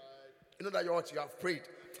 You know that you have prayed.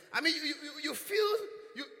 I mean, you feel,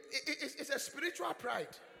 it's a spiritual pride.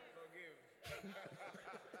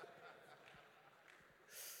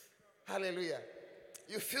 Hallelujah.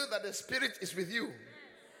 You feel that the Spirit is with you.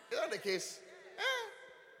 Is that the case?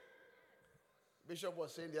 Bishop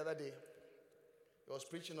was saying the other day, he was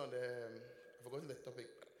preaching on I've forgotten the topic.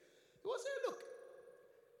 He was saying, look,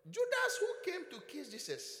 Judas who came to kiss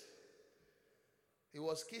Jesus, he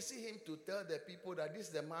was kissing him to tell the people that this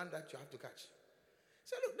is the man that you have to catch. He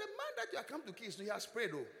said, look, the man that you are coming to kiss, he has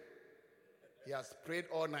prayed, though. He has prayed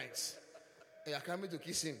all night. And you are coming to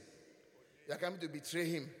kiss him. You are coming to betray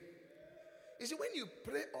him. You see, when you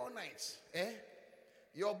pray all night,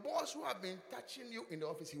 your boss who have been touching you in the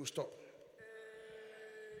office, he will stop.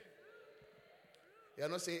 You are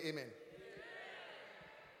not saying amen.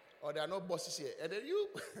 Or there are no bosses here. And then you,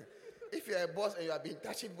 if you are a boss and you have been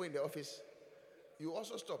touching people in the office, you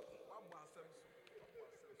also stop.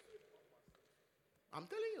 I'm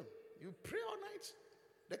telling you, you pray all night.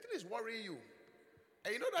 The thing is worrying you.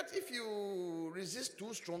 And you know that if you resist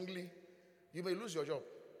too strongly, you may lose your job.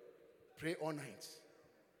 Pray all night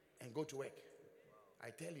and go to work.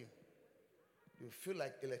 I tell you, you feel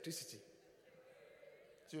like electricity.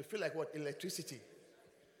 So you feel like what? Electricity.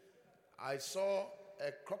 I saw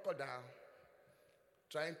a crocodile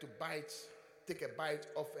trying to take a bite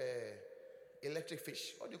of a electric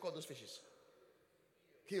fish. What do you call those fishes?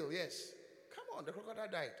 Kill, yes. Come on, the crocodile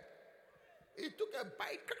died. He took a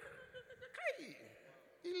bite.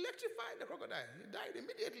 He electrified the crocodile. He died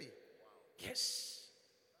immediately. Yes.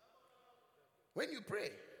 When you pray,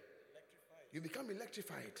 you become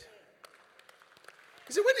electrified.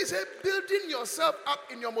 You see, when he said building yourself up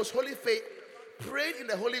in your most holy faith, praying in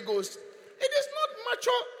the Holy Ghost, it is not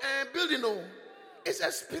mature building, no. It's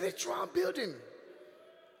a spiritual building.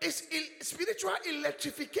 It's spiritual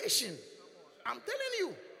electrification. I'm telling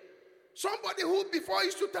you. Somebody who before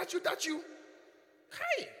used to touch you.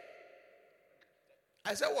 Kai.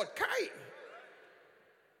 I said what? Kai.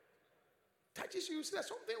 Touches you, see that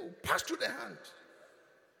something will pass through the hand.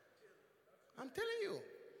 I'm telling you.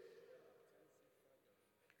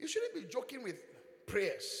 You shouldn't be joking with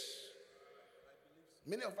prayers.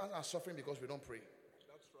 Many of us are suffering because we don't pray.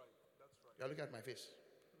 That's right. You're looking at my face.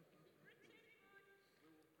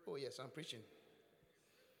 Oh yes, I'm preaching.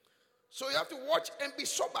 So you have to watch and be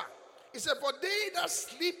sober. He said, for they that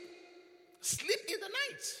sleep in the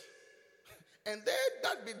night. And they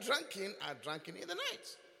that be drunken are drunken in the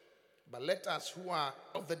night. But let us who are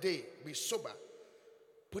of the day be sober,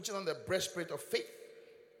 putting on the breastplate of faith,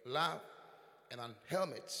 love, and on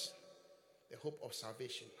helmets, the hope of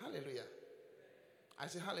salvation. Hallelujah. I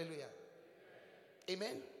say hallelujah.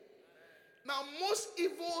 Amen. Now, most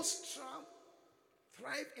evils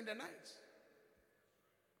thrive in the night.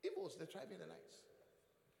 Evils, they thrive in the night.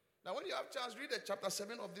 Now, when you have chance, read the chapter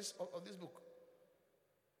 7 of this book.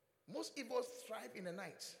 Most evils thrive in the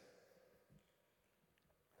night.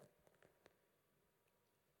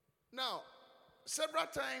 Now, several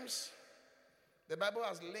times, the Bible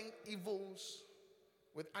has linked evils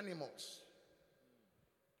with animals.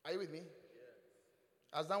 Are you with me?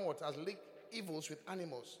 Yeah. Has done what? Has linked evils with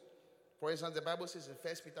animals. For instance, the Bible says in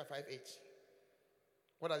 1 Peter 5:8.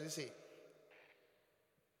 What does it say?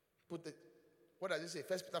 What does it say?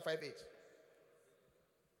 1 Peter 5:8.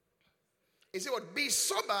 It says what? Be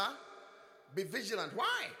sober, be vigilant.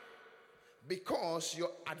 Why? Because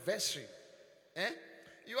your adversary,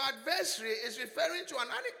 your adversary is referring to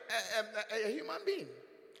a human being.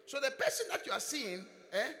 So the person that you are seeing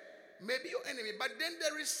may be your enemy, but then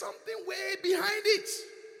there is something way behind it.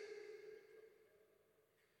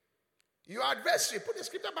 Your adversary, put the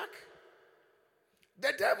scripture back.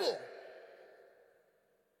 The devil.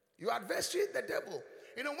 Your adversary, the devil.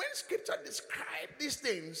 You know, when scripture describes these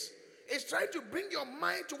things, it's trying to bring your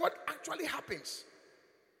mind to what actually happens.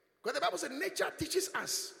 Because the Bible says nature teaches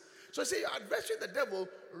us. So say your adversary, the devil,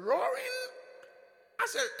 roaring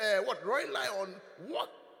as a roaring lion,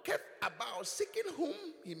 walketh about, seeking whom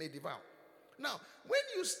he may devour. Now, when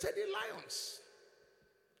you study lions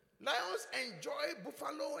enjoy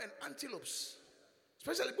buffalo and antelopes,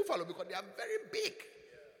 especially buffalo because they are very big.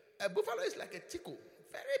 A buffalo is like a tico,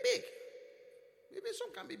 very big. Maybe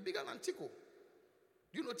some can be bigger than tico.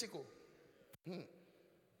 Do you know tico?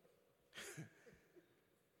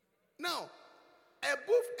 Now,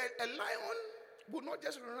 a lion would not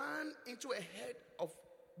just run into a herd of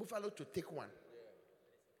buffalo to take one.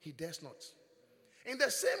 He dares not. In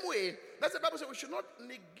the same way, that's the Bible says we should not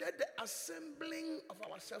neglect the assembling of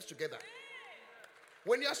ourselves together.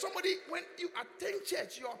 When you are somebody, when you attend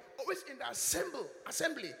church, you are always in the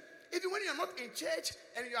assembly. Even when you are not in church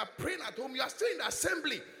and you are praying at home, you are still in the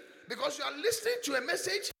assembly. Because you are listening to a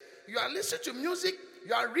message, you are listening to music,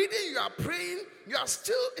 you are reading, you are praying, you are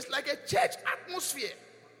still, it's like a church atmosphere.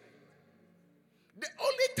 The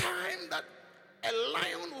only time that a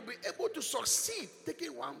lion will be able to succeed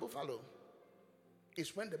taking one buffalo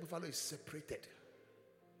is when the buffalo is separated.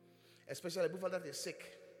 Especially a buffalo that is sick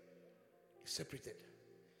is separated.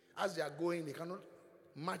 As they are going, they cannot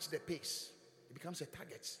match the pace. It becomes a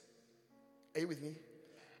target. Are you with me?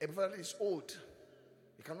 A buffalo that is old,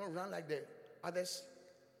 it cannot run like the others.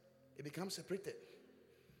 It becomes separated.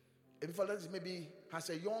 A buffalo that is maybe has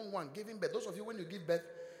a young one giving birth. Those of you, when you give birth,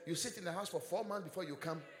 you sit in the house for 4 months before you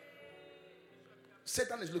come.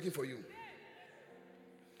 Satan is looking for you.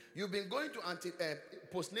 You've been going to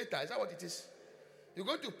postnatal. Is that what it is? You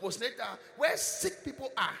go to postnatal where sick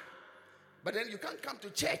people are. But then you can't come to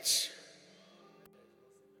church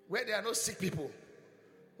where there are no sick people.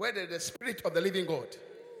 Where there is the spirit of the living God.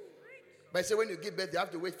 But I say when you give birth, you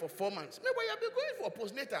have to wait for 4 months. Maybe you have been going for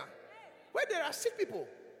postnatal where there are sick people.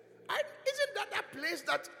 Isn't that place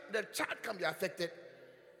that the child can be affected?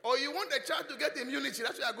 Or you want the child to get immunity,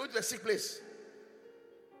 that's why you are going to a sick place.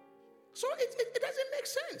 So it doesn't make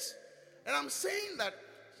sense. And I'm saying that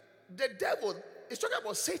the devil is talking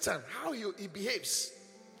about Satan, how he behaves.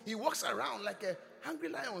 He walks around like a hungry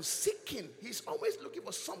lion, seeking. He's always looking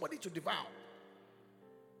for somebody to devour.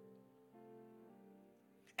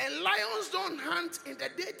 And lions don't hunt in the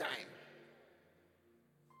daytime.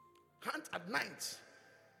 Hunt at night.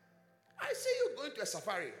 I see you going to a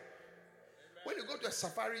safari. When you go to a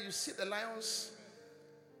safari, you see the lions.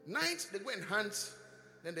 Night, they go and hunt.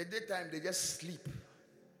 Then the daytime, they just sleep.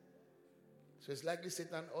 So it's likely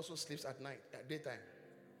Satan also sleeps at night, at daytime.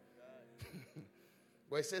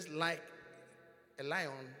 But it says, like a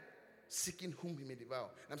lion seeking whom he may devour.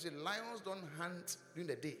 And I'm saying lions don't hunt during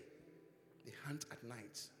the day. They hunt at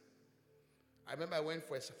night. I remember I went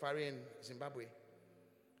for a safari in Zimbabwe.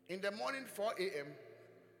 In the morning, 4 a.m.,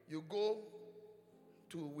 you go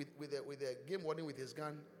with a game warden with his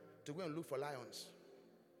gun to go and look for lions.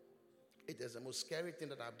 It is the most scary thing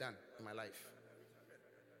that I've done in my life.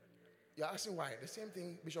 You're asking why? The same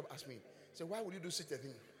thing Bishop asked me. He said, why would you do such a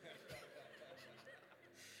thing?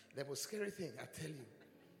 The most scary thing, I tell you.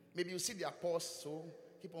 Maybe you see their paws, so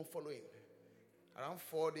keep on following. Around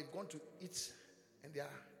 4, they've gone to eat, and they are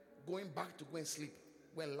going back to go and sleep,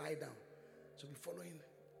 go and lie down. So be following.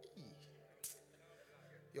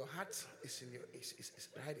 Your heart is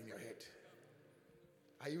right in your head.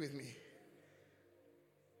 Are you with me?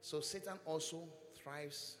 So Satan also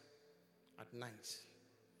thrives at night.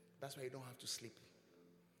 That's why you don't have to sleep.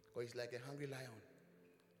 Because he's like a hungry lion,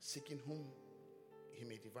 seeking whom he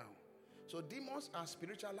may devour. So demons are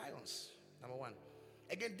spiritual lions, number one.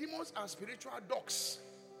 Again, demons are spiritual dogs.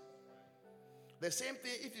 The same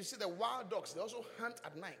thing, if you see the wild dogs, they also hunt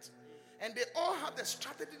at night. And they all have the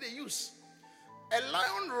strategy they use. A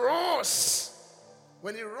lion roars.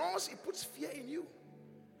 When he roars, he puts fear in you.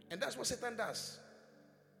 And that's what Satan does.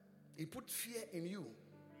 He puts fear in you.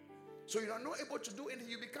 So you are not able to do anything.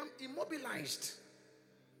 You become immobilized.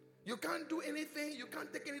 You can't do anything. You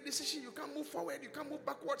can't take any decision. You can't move forward. You can't move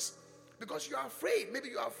backwards. Because you are afraid. Maybe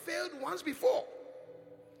you have failed once before.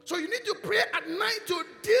 So you need to pray at night to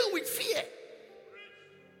deal with fear.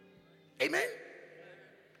 Amen?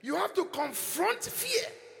 You have to confront fear.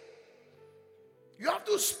 You have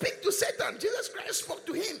to speak to Satan. Jesus Christ spoke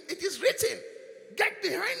to him. It is written, get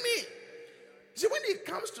behind me. See, when it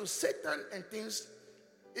comes to Satan and things,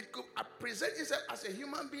 it could present itself as a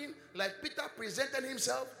human being like Peter presented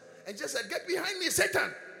himself and just said, get behind me,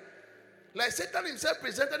 Satan. Like Satan himself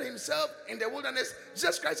presented himself in the wilderness,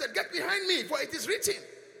 Jesus Christ said, "Get behind me, for it is written."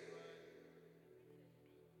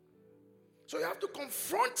 So you have to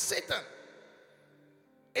confront Satan.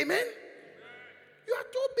 Amen? You are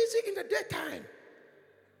too busy in the daytime.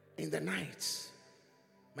 In the night.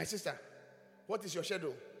 My sister, what is your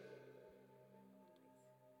schedule?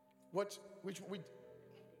 Which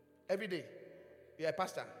every day? You're a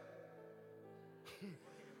pastor.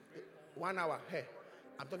 1 hour. Hey,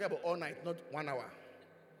 I'm talking about all night, not 1 hour.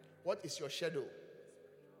 What is your schedule?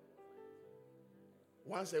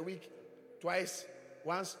 Once a week, twice,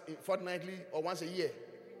 once fortnightly, or once a year?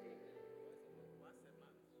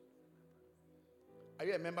 Are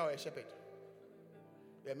you a member or a shepherd?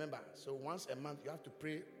 You're a member. So once a month, you have to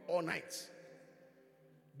pray all night.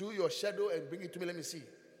 Do your schedule and bring it to me. Let me see.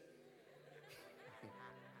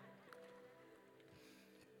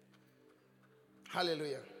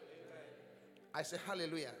 Hallelujah. I say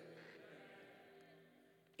hallelujah.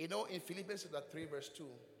 You know, in Philippians chapter 3 verse 2,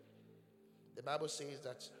 the Bible says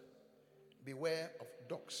that beware of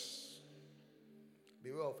dogs.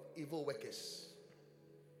 Beware of evil workers.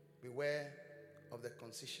 Beware of the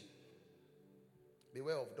concision.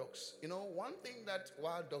 Beware of dogs. You know, one thing that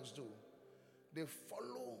wild dogs do, they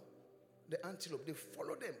follow the antelope. They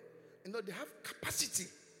follow them. You know, they have capacity.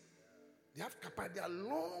 They are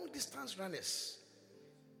long distance runners.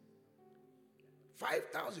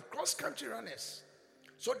 5,000 cross-country runners.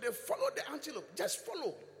 So they follow the antelope. Just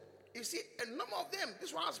follow. You see, a number of them,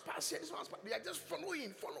 this one has passed here, this one has passed. They are just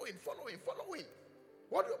following.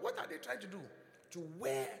 What are they trying to do? To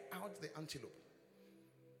wear out the antelope.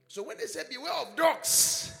 So when they say beware of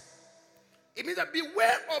dogs, it means that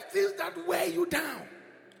beware of things that wear you down.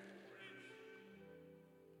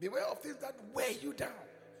 Beware of things that wear you down.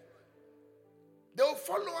 They will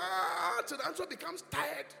follow till the antelope becomes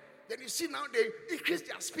tired. Then you see now they increase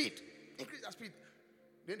their speed.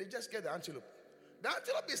 Then they just get the antelope. The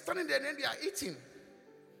antelope is standing there and then they are eating.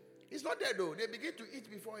 It's not there though. They begin to eat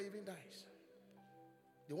before he even dies.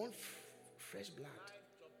 They want fresh blood.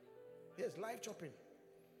 Yes, live chopping.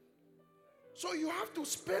 So you have to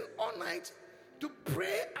spend all night to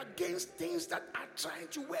pray against things that are trying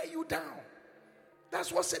to wear you down.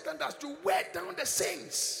 That's what Satan does, to wear down the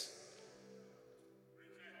saints.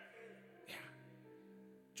 Yeah.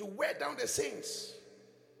 To wear down the saints.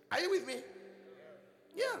 Are you with me?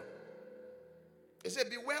 Yeah. He said,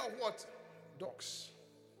 beware of what? Dogs.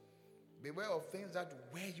 Beware of things that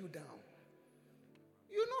wear you down.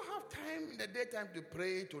 You don't have time in the daytime to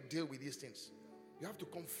pray, to deal with these things. You have to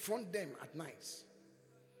confront them at night.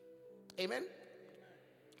 Amen?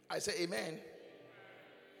 I say amen.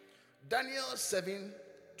 Daniel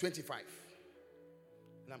 7:25.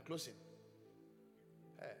 And I'm closing.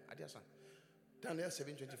 Daniel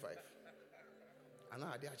 7:25. And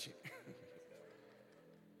now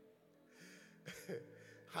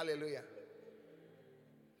hallelujah.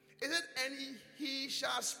 It said, and he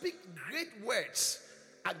shall speak great words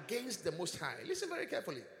against the Most High. Listen very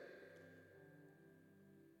carefully.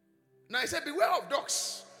 Now he said, beware of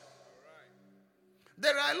dogs.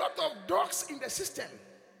 There are a lot of dogs in the system.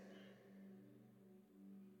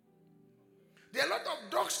 There are a lot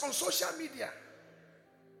of dogs on social media.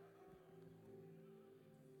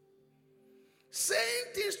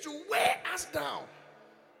 Saying things to wear us down.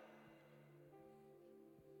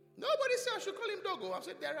 Nobody said I should call him doggo. I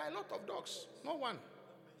said there are a lot of dogs. Not one.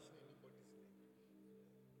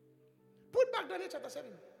 Put back Daniel chapter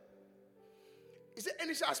 7. He said, and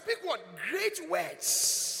he shall speak what? Great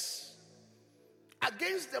words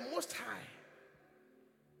against the Most High.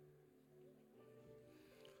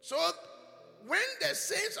 So, when the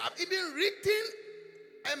saints have even written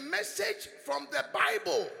a message from the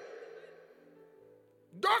Bible,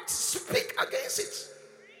 dogs speak against it.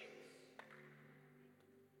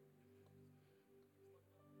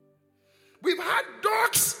 We've had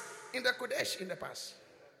dogs in the Qodesh in the past.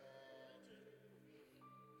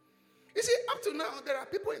 You see, up to now, there are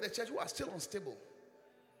people in the church who are still unstable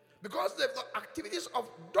because they've got activities of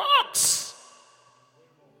dogs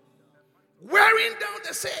wearing down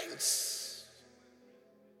the saints,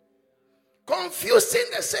 confusing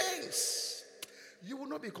the saints. You will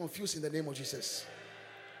not be confused in the name of Jesus.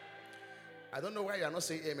 I don't know why you are not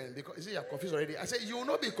saying amen, because you see, you are confused already. I say you will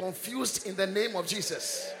not be confused in the name of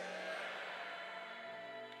Jesus.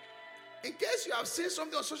 In case you have seen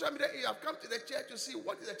something on social media, you have come to the church to see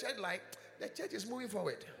what is the church like, the church is moving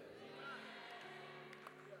forward.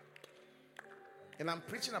 And I'm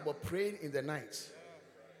preaching about praying in the night.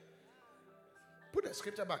 Put the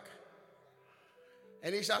scripture back.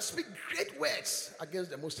 And he shall speak great words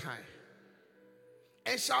against the Most High,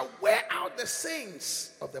 and shall wear out the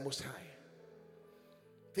saints of the Most High.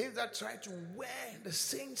 Things that try to wear the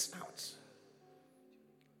saints out.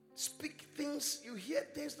 Speak things, you hear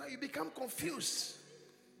things, now you become confused.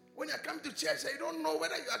 When you come to church, you don't know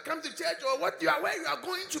whether you are coming to church or where you are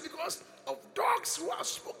going to because of dogs who are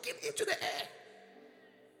spoken into the air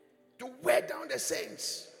to wear down the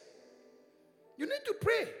saints. You need to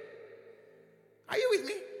pray. Are you with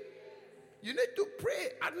me? You need to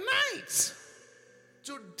pray at night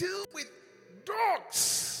to deal with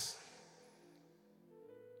dogs.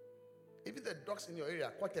 Even the dogs in your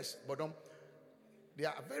area, Qodesh, Bodom, they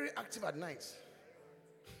are very active at night.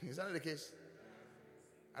 Is that not the case?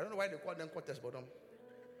 I don't know why they call them Qodesh, Bodom.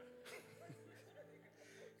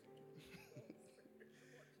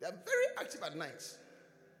 They are very active at night.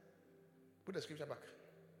 Put the scripture back.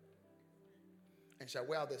 And shall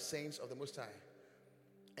wear out the saints of the Most High,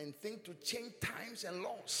 and think to change times and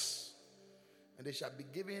laws. And they shall be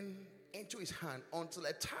given into his hand until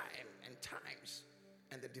a time and times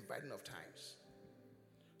and the dividing of times.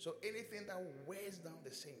 So anything that wears down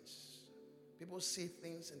the saints, people see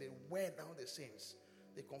things and they wear down the saints.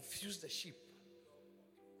 They confuse the sheep.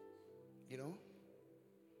 You know?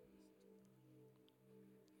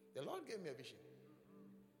 The Lord gave me a vision.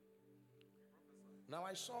 Now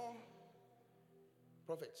I saw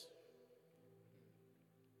prophets.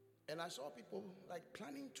 And I saw people like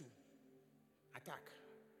planning to attack.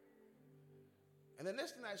 And the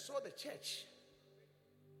next thing I saw the church.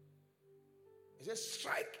 It says,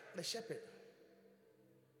 strike the shepherd,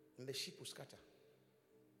 and the sheep will scatter.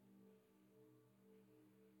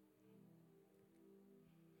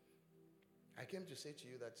 I came to say to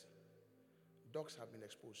you that dogs have been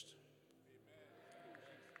exposed.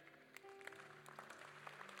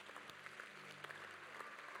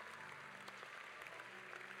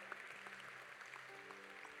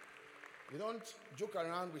 You don't joke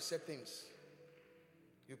around with certain things.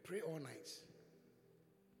 You pray all night.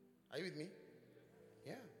 Are you with me?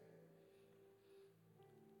 Yeah.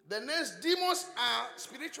 The next demons are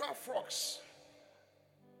spiritual frogs.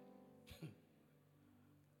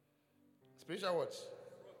 Spiritual what?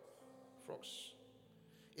 Frogs.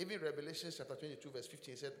 Even Revelation chapter 22 verse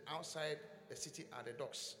 15 said, outside the city are the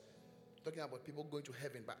dogs. Talking about people going to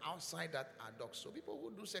heaven, but outside that are dogs. So people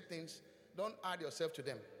who do certain things, don't add yourself to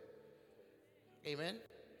them. Amen? Amen.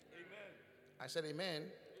 I said amen. Amen.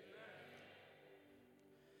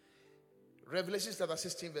 Revelation chapter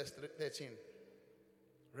 16 verse 13.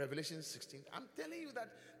 Revelation 16. I'm telling you that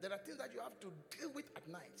there are things that you have to deal with at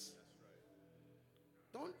night.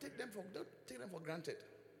 Don't take them for granted.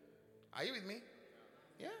 Are you with me?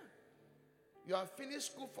 Yeah. You have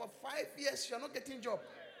finished school for 5 years, you are not getting a job.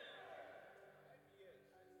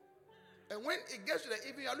 And when it gets to the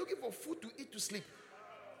evening, you are looking for food to eat, to sleep.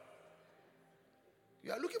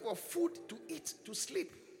 You are looking for food to eat, to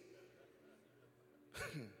sleep.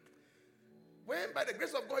 When by the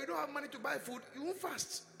grace of God you don't have money to buy food, you won't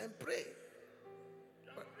fast and pray.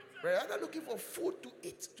 But rather looking for food to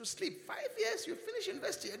eat, to sleep. 5 years, you finish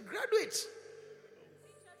university, a graduate.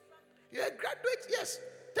 You're a graduate, yes.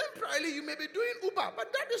 Temporarily, you may be doing Uber,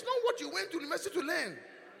 but that is not what you went to university to learn.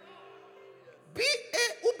 BA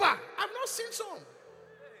Uber, I've not seen some.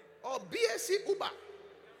 Or BSc Uber.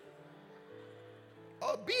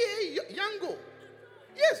 Or BA Yango.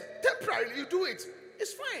 Yes, temporarily you do it.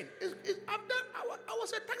 It's fine. I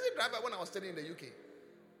was a taxi driver when I was studying in the UK.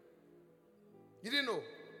 You didn't know?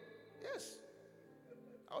 Yes.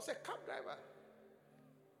 I was a cab driver.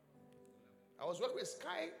 I was working with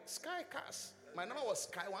Sky Cars. My number was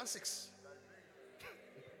Sky 16.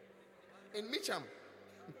 In Mitcham.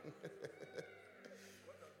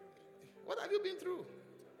 What have you been through?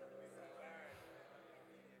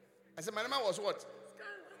 I said, my number was what?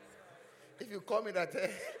 If you call me that.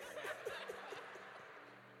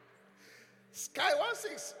 Sky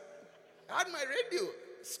 16. I had my radio.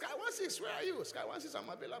 Sky 16, where are you? Sky 16, I'm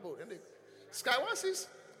available. And Sky 16,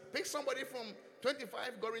 pick somebody from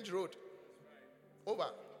 25 Gorringe Road.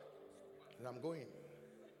 Over. And I'm going.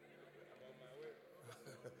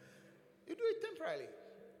 You do it temporarily.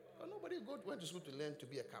 But nobody went to school to learn to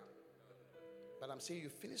be a cop. But I'm saying you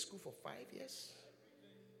finish school for 5 years.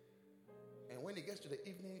 And when it gets to the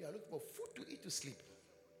evening, you are looking for food to eat, to sleep.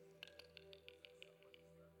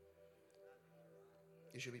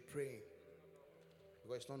 You should be praying.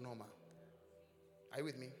 Because it's not normal. Are you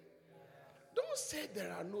with me? Don't say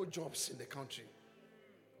there are no jobs in the country.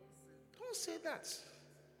 Don't say that.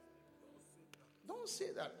 Don't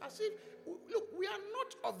say that. As if, look, we are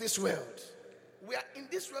not of this world. We are in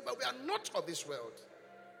this world, but we are not of this world.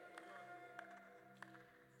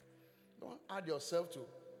 Don't add yourself to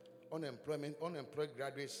unemployed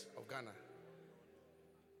graduates of Ghana.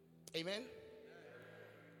 Amen?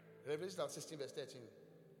 Revelation 16 verse 13.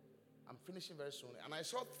 I'm finishing very soon. And I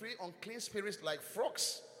saw 3 unclean spirits like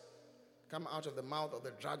frogs come out of the mouth of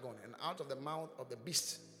the dragon and out of the mouth of the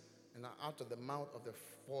beast and out of the mouth of the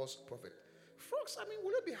false prophet. Frogs, I mean,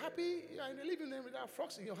 will you be happy you are in the living room without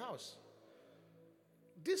frogs in your house?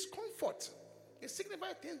 Discomfort. It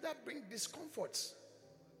signifies things that bring discomfort.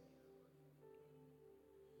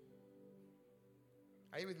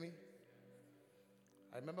 Are you with me?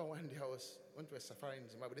 I remember one day I went to a safari in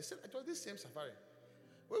Zimbabwe. They said it was this same safari.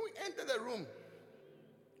 When we entered the room,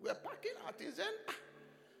 we were packing our things, and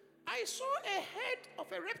I saw a head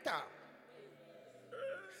of a reptile.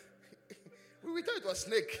 We thought it was a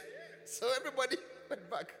snake. So everybody went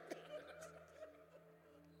back.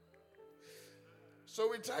 So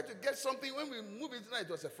we tried to get something. When we moved it tonight,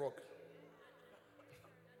 it was a frog.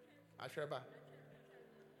 Ashreba.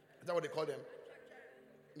 Is that what they call them?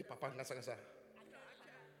 Ni papa ngasa ngasa.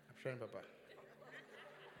 I'm papa.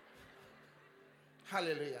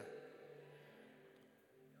 Hallelujah.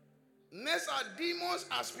 Next are demons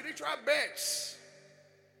are spiritual birds.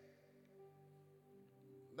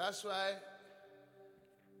 That's why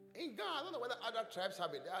in Ghana, I don't know whether other tribes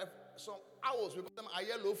have it. They have some owls. We call them a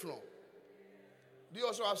yellow flow. Do you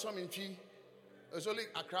also have some in Chi? It's only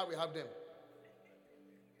Accra we have them.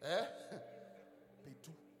 Eh?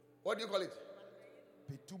 What do you call it?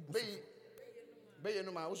 Be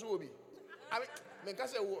no ma usu obi. Abi me ka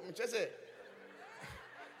say me che say.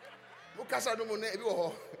 Mo kasa no mo na ebi wo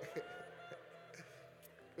ho.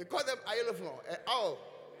 We call them a yellow flow. Owl.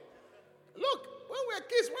 Look, when we are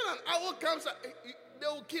kids, when an owl comes, they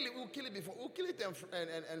will kill it. We'll kill it before. We'll kill it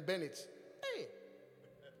and burn it. Hey,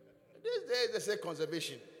 these days they say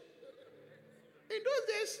conservation. In those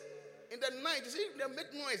days, in the night, you see, they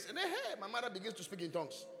make noise, and then hey, my mother begins to speak in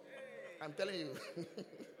tongues. I'm telling you.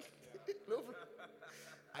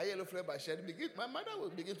 My mother will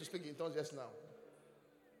begin to speak in tongues just now.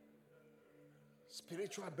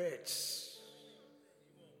 Spiritual birds.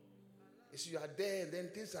 You see, you are there, and then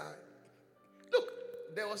things are. Look,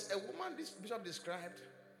 there was a woman this bishop described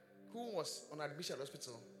who was on admission at the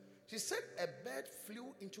hospital. She said a bird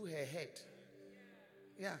flew into her head.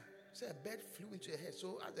 Yeah, she said a bird flew into her head.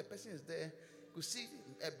 So as the person is there, you see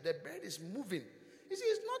the bird is moving. You see,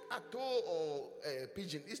 it's not a toad or a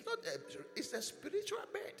pigeon. It's not. It's a spiritual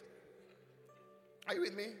bird. Are you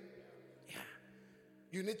with me? Yeah.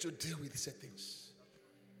 You need to deal with these things.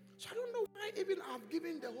 So I don't know why even I've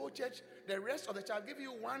given the whole church, the rest of the church, I'll give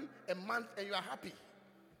you one a month and you are happy.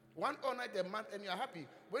 One all night a month and you are happy.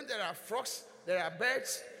 When there are frogs, there are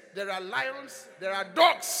birds, there are lions, there are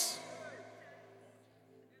dogs.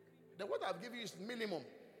 The what I've given you is minimum.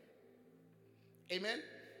 Amen?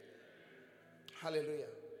 Hallelujah.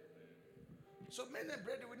 So men and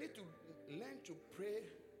brethren, we need to learn to pray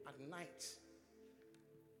at night.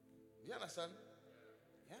 Do you understand?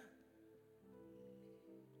 Yeah.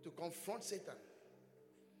 To confront Satan.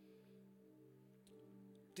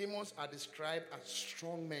 Demons are described as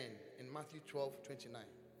strong men in Matthew 12:29.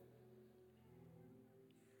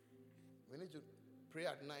 We need to pray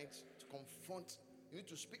at night to confront. You need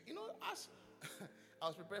to speak. You know, as I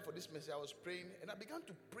was preparing for this message, I was praying and I began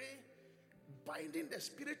to pray, binding the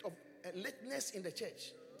spirit of lateness in the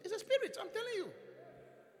church. It's a spirit, I'm telling you.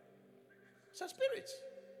 It's a spirit.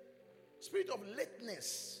 Spirit of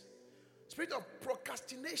lateness. Spirit of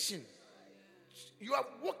procrastination. You are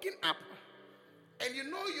waking up and you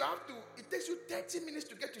know you have to, it takes you 30 minutes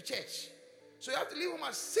to get to church. So you have to leave home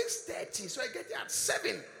at 6:30. So I get there at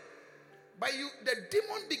 7. But the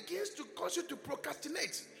demon begins to cause you to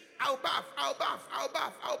procrastinate. I'll bath.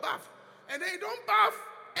 And then you don't bath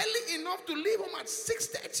early enough to leave home at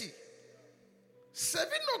 6:30. 7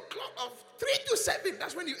 o'clock of 3 to 7,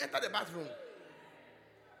 that's when you enter the bathroom.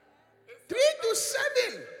 3 to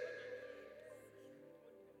 7.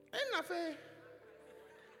 Enough.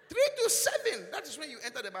 3 to 7, that is when you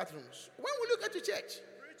enter the bathrooms. When will you get to church?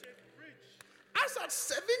 As at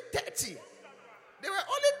 7:30, there were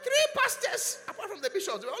only 3 pastors, apart from the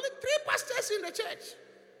bishops, there were only 3 pastors in the church.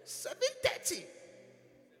 7:30.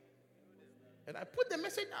 And I put the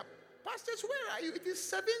message up. Pastors, where are you? It is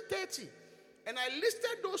 7:30. And I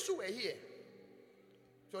listed those who were here.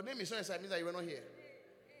 Your name is not inside, means that you were not here.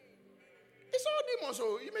 It's all demons,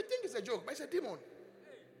 so you may think it's a joke, but it's a demon.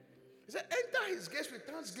 He said, enter his gates with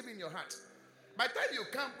thanksgiving in your heart. By the time you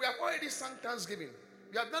come, we have already sung thanksgiving.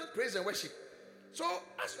 You have done praise and worship. So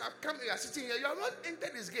as you have come, you are sitting here, you have not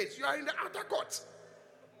entered his gates. You are in the outer court.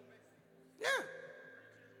 Yeah.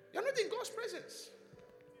 You are not in God's presence.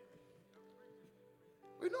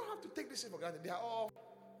 We don't have to take this for granted. They are all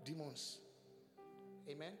demons.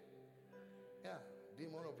 Amen? Yeah.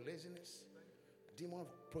 Demon of laziness. Demon of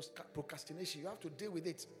procrastination. You have to deal with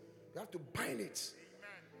it. You have to bind it.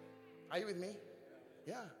 Are you with me?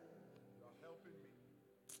 Yeah. You're helping me.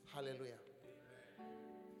 Hallelujah.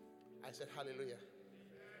 I said hallelujah.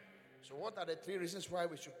 So what are the 3 reasons why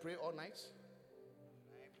we should pray all night?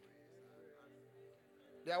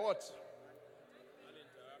 They are what?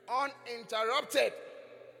 Uninterrupted.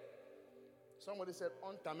 Somebody said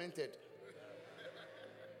untormented.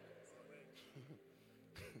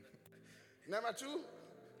 Number 2.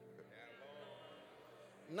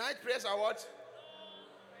 Night prayers are what?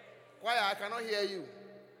 Choir, I cannot hear you.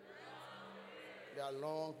 They are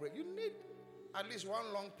long prayers. You need at least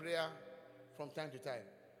one long prayer from time to time.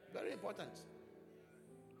 Very important.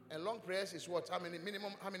 And long prayers is what? How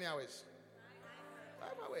many hours? 5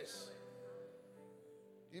 hours.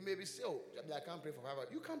 You may be still, I can't pray for 5 hours.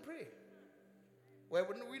 You can pray. Well,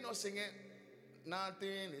 we're not singing,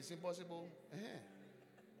 nothing is impossible.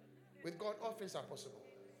 With God, all things are possible.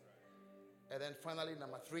 And then finally,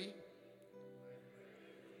 number 3,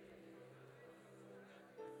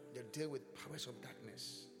 they deal with powers of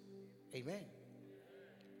darkness. Amen.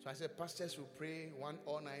 So I said, pastors will pray one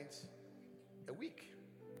all night a week.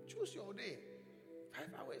 Choose your day.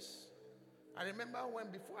 5 hours. I remember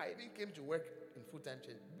before I even came to work in full-time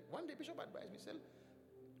church, one day Bishop advised me, said,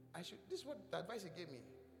 this is what the advice he gave me.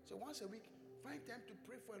 So once a week, find time to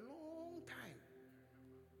pray for a long time.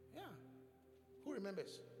 Yeah. Who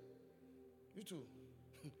remembers? You too.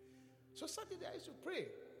 So Saturday I used to pray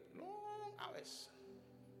long hours.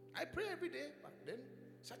 I pray every day, but then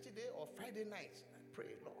Saturday or Friday night, I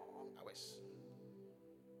pray long hours.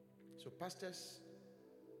 So pastors,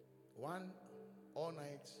 one all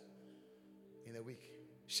night in a week.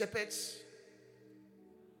 Shepherds,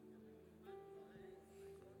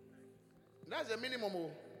 that's the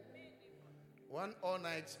minimum. One all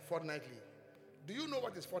night fortnightly. Do you know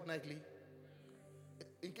what is fortnightly?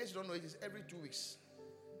 In case you don't know, it is every 2 weeks.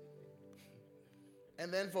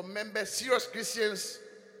 And then for members, serious Christians,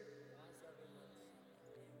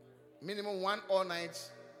 minimum one all night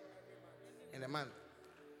in a month.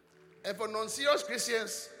 And for non-serious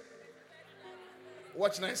Christians,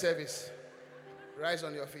 watch night service. Rise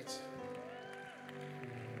on your feet.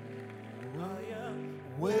 I am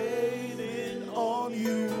waiting on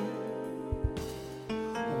you.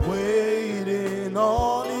 Waiting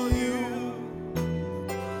on you.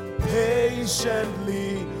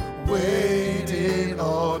 Patiently waiting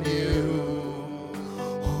on you.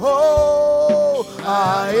 Oh,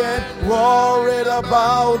 I ain't worried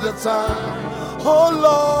about the time. Oh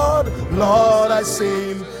Lord, Lord, I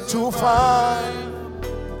seem to find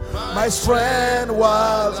my strength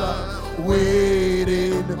while I'm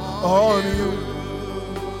waiting on you.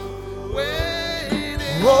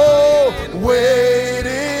 Oh,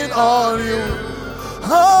 waiting on you.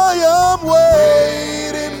 I am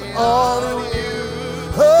waiting on you.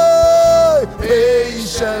 Oh,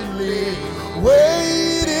 patiently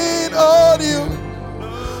waiting on you.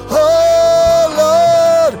 Oh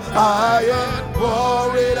Lord, I am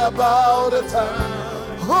worried about the time.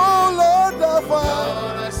 Oh Lord,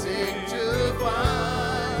 I seek to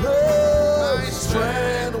find my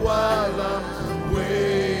strength while I'm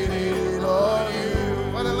waiting on you.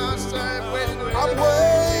 For the last time, waiting on you. I'm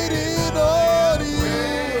waiting on you.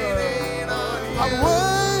 I'm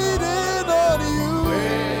waiting on you.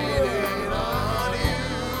 Waiting on you.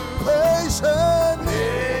 Patiently.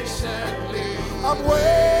 I'm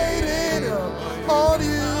waiting on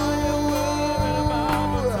you.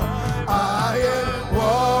 I am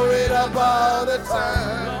worried about the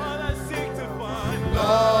time.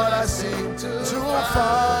 Lord, I seek to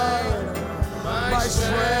find my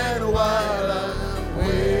strength while I'm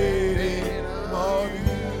waiting on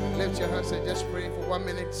you. Lift your hands and just pray for 1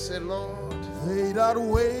 minute. Say, Lord, They that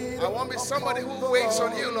wait. I want to be somebody who waits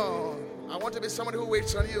on you, Lord. I want to be somebody who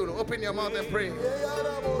waits on you. Open your mouth and pray.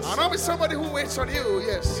 I want to be somebody who waits on you.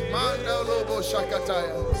 Yes. Manda lobo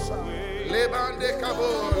shakataya. Lebande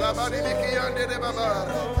kabo. Labani mikiyande de baba.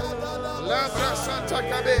 Labra santa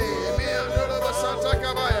kabe. Miando lobo santa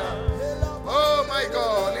kabaya. Oh my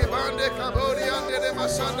God. Libande kabo riande de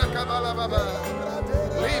masanda kabala baba.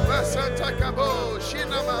 Liba santa kabo.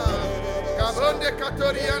 Shinama. Kabonde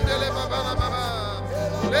katoriande le baba la baba.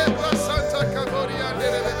 Lebra santa kaboriande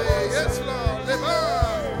le bebe. Yes Lord. Leba.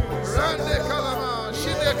 Rande kalama.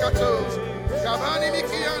 Shinde kato. Kabani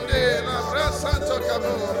mikiande. Labra santa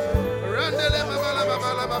kabo. Rande le baba la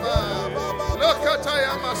baba la baba.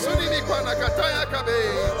 Lokataya masuni mikwana kataya kabe.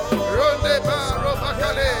 Ronde ba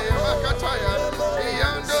robakale makataya.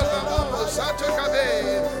 Iyando babu sato kabe.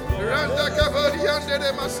 Randa kaboriande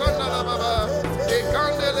de masanda la baba.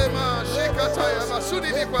 Ikande le ma shika. Shakataya Masudi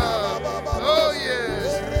Bipa. Oh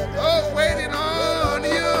yes. Oh, waiting on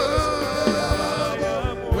you.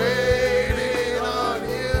 Waiting on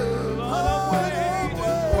you.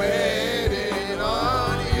 Waiting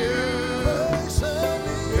on you.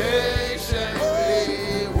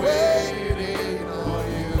 Patiently waiting on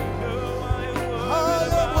you.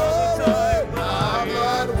 I'm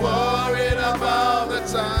not worried about the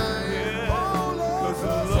time.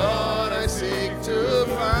 Lord, I seek to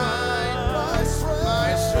find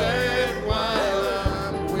my strength while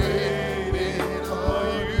I'm waiting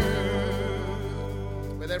on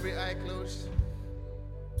you. With every eye closed,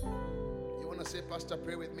 you want to say, Pastor,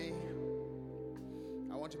 pray with me.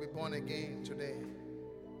 I want to be born again today.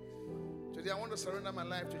 Today I want to surrender my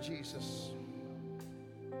life to Jesus.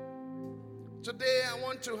 Today I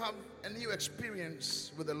want to have a new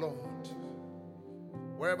experience with the Lord.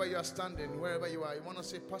 Wherever you are standing, wherever you are, you want to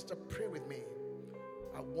say, Pastor, pray with me.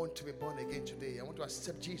 I want to be born again today. I want to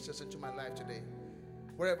accept Jesus into my life today.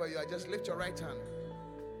 Wherever you are, just lift your right hand.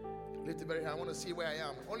 Lift it very high. I want to see where I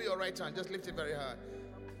am. Only your right hand. Just lift it very high.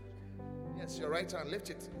 Yes, your right hand. Lift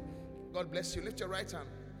it. God bless you. Lift your right hand.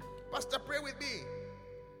 Pastor, pray with me.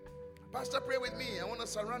 Pastor, pray with me. I want to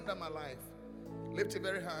surrender my life. Lift it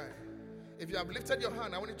very high. If you have lifted your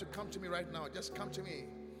hand, I want you to come to me right now. Just come to me.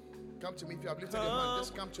 Come to me. If you have lifted your hand,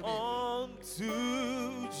 just come to me.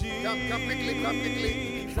 Come quickly, come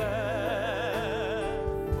quickly.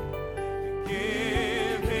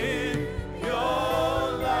 Give him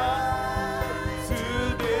your life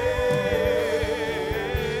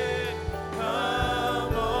today.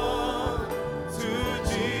 Come on to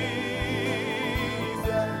Jesus.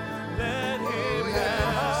 Let him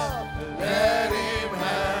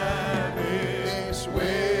have His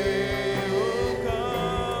way.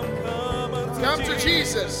 Come to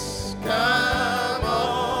Jesus. Come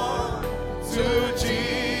on to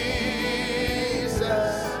Jesus.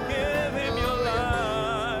 Give him your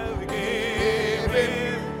life. Give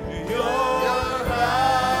him Your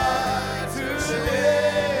life today.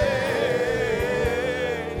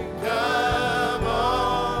 Come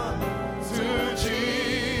on to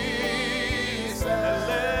Jesus.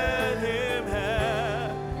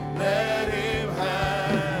 Let him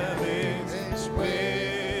have his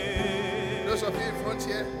way. Those of you in front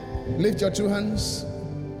here, lift your two hands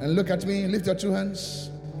and look at me. Lift your two hands.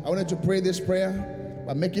 I want you to pray this prayer,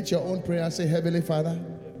 but make it your own prayer. Say, Heavenly Father,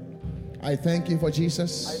 I thank you for I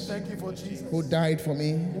Jesus thank you for Jesus who died for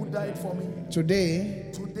me. who died for me. Today,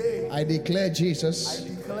 Today, I declare I Jesus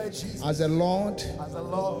declare Jesus as the Lord as the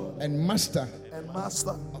Lord and Master and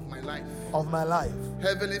Master of my life. of my life.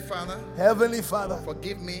 Heavenly Father, Heavenly Father,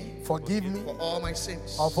 forgive me forgive me for all my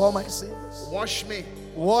sins. of all my sins. Wash me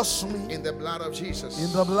Wash me in the blood of Jesus.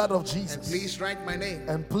 in the blood of And Jesus. please write my name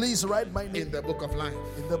And please write my in name the book of life,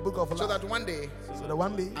 in the book of so life. that one day So that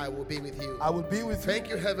one day I will be with you. I will be with you. Thank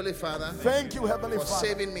you, Heavenly Father, Thank you, Heavenly for Father,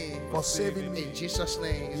 saving me. for saving me. In Jesus'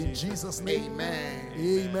 name, In Jesus' name, amen.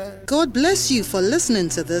 amen. God bless you for listening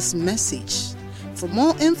to this message. For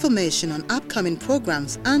more information on upcoming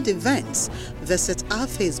programs and events, visit our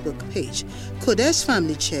Facebook page, Qodesh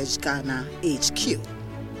Family Church Ghana HQ.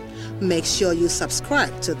 Make sure you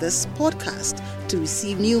subscribe to this podcast to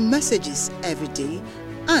receive new messages every day.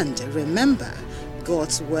 And remember,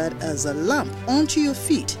 God's word is a lamp unto your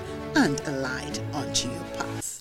feet and a light unto your path.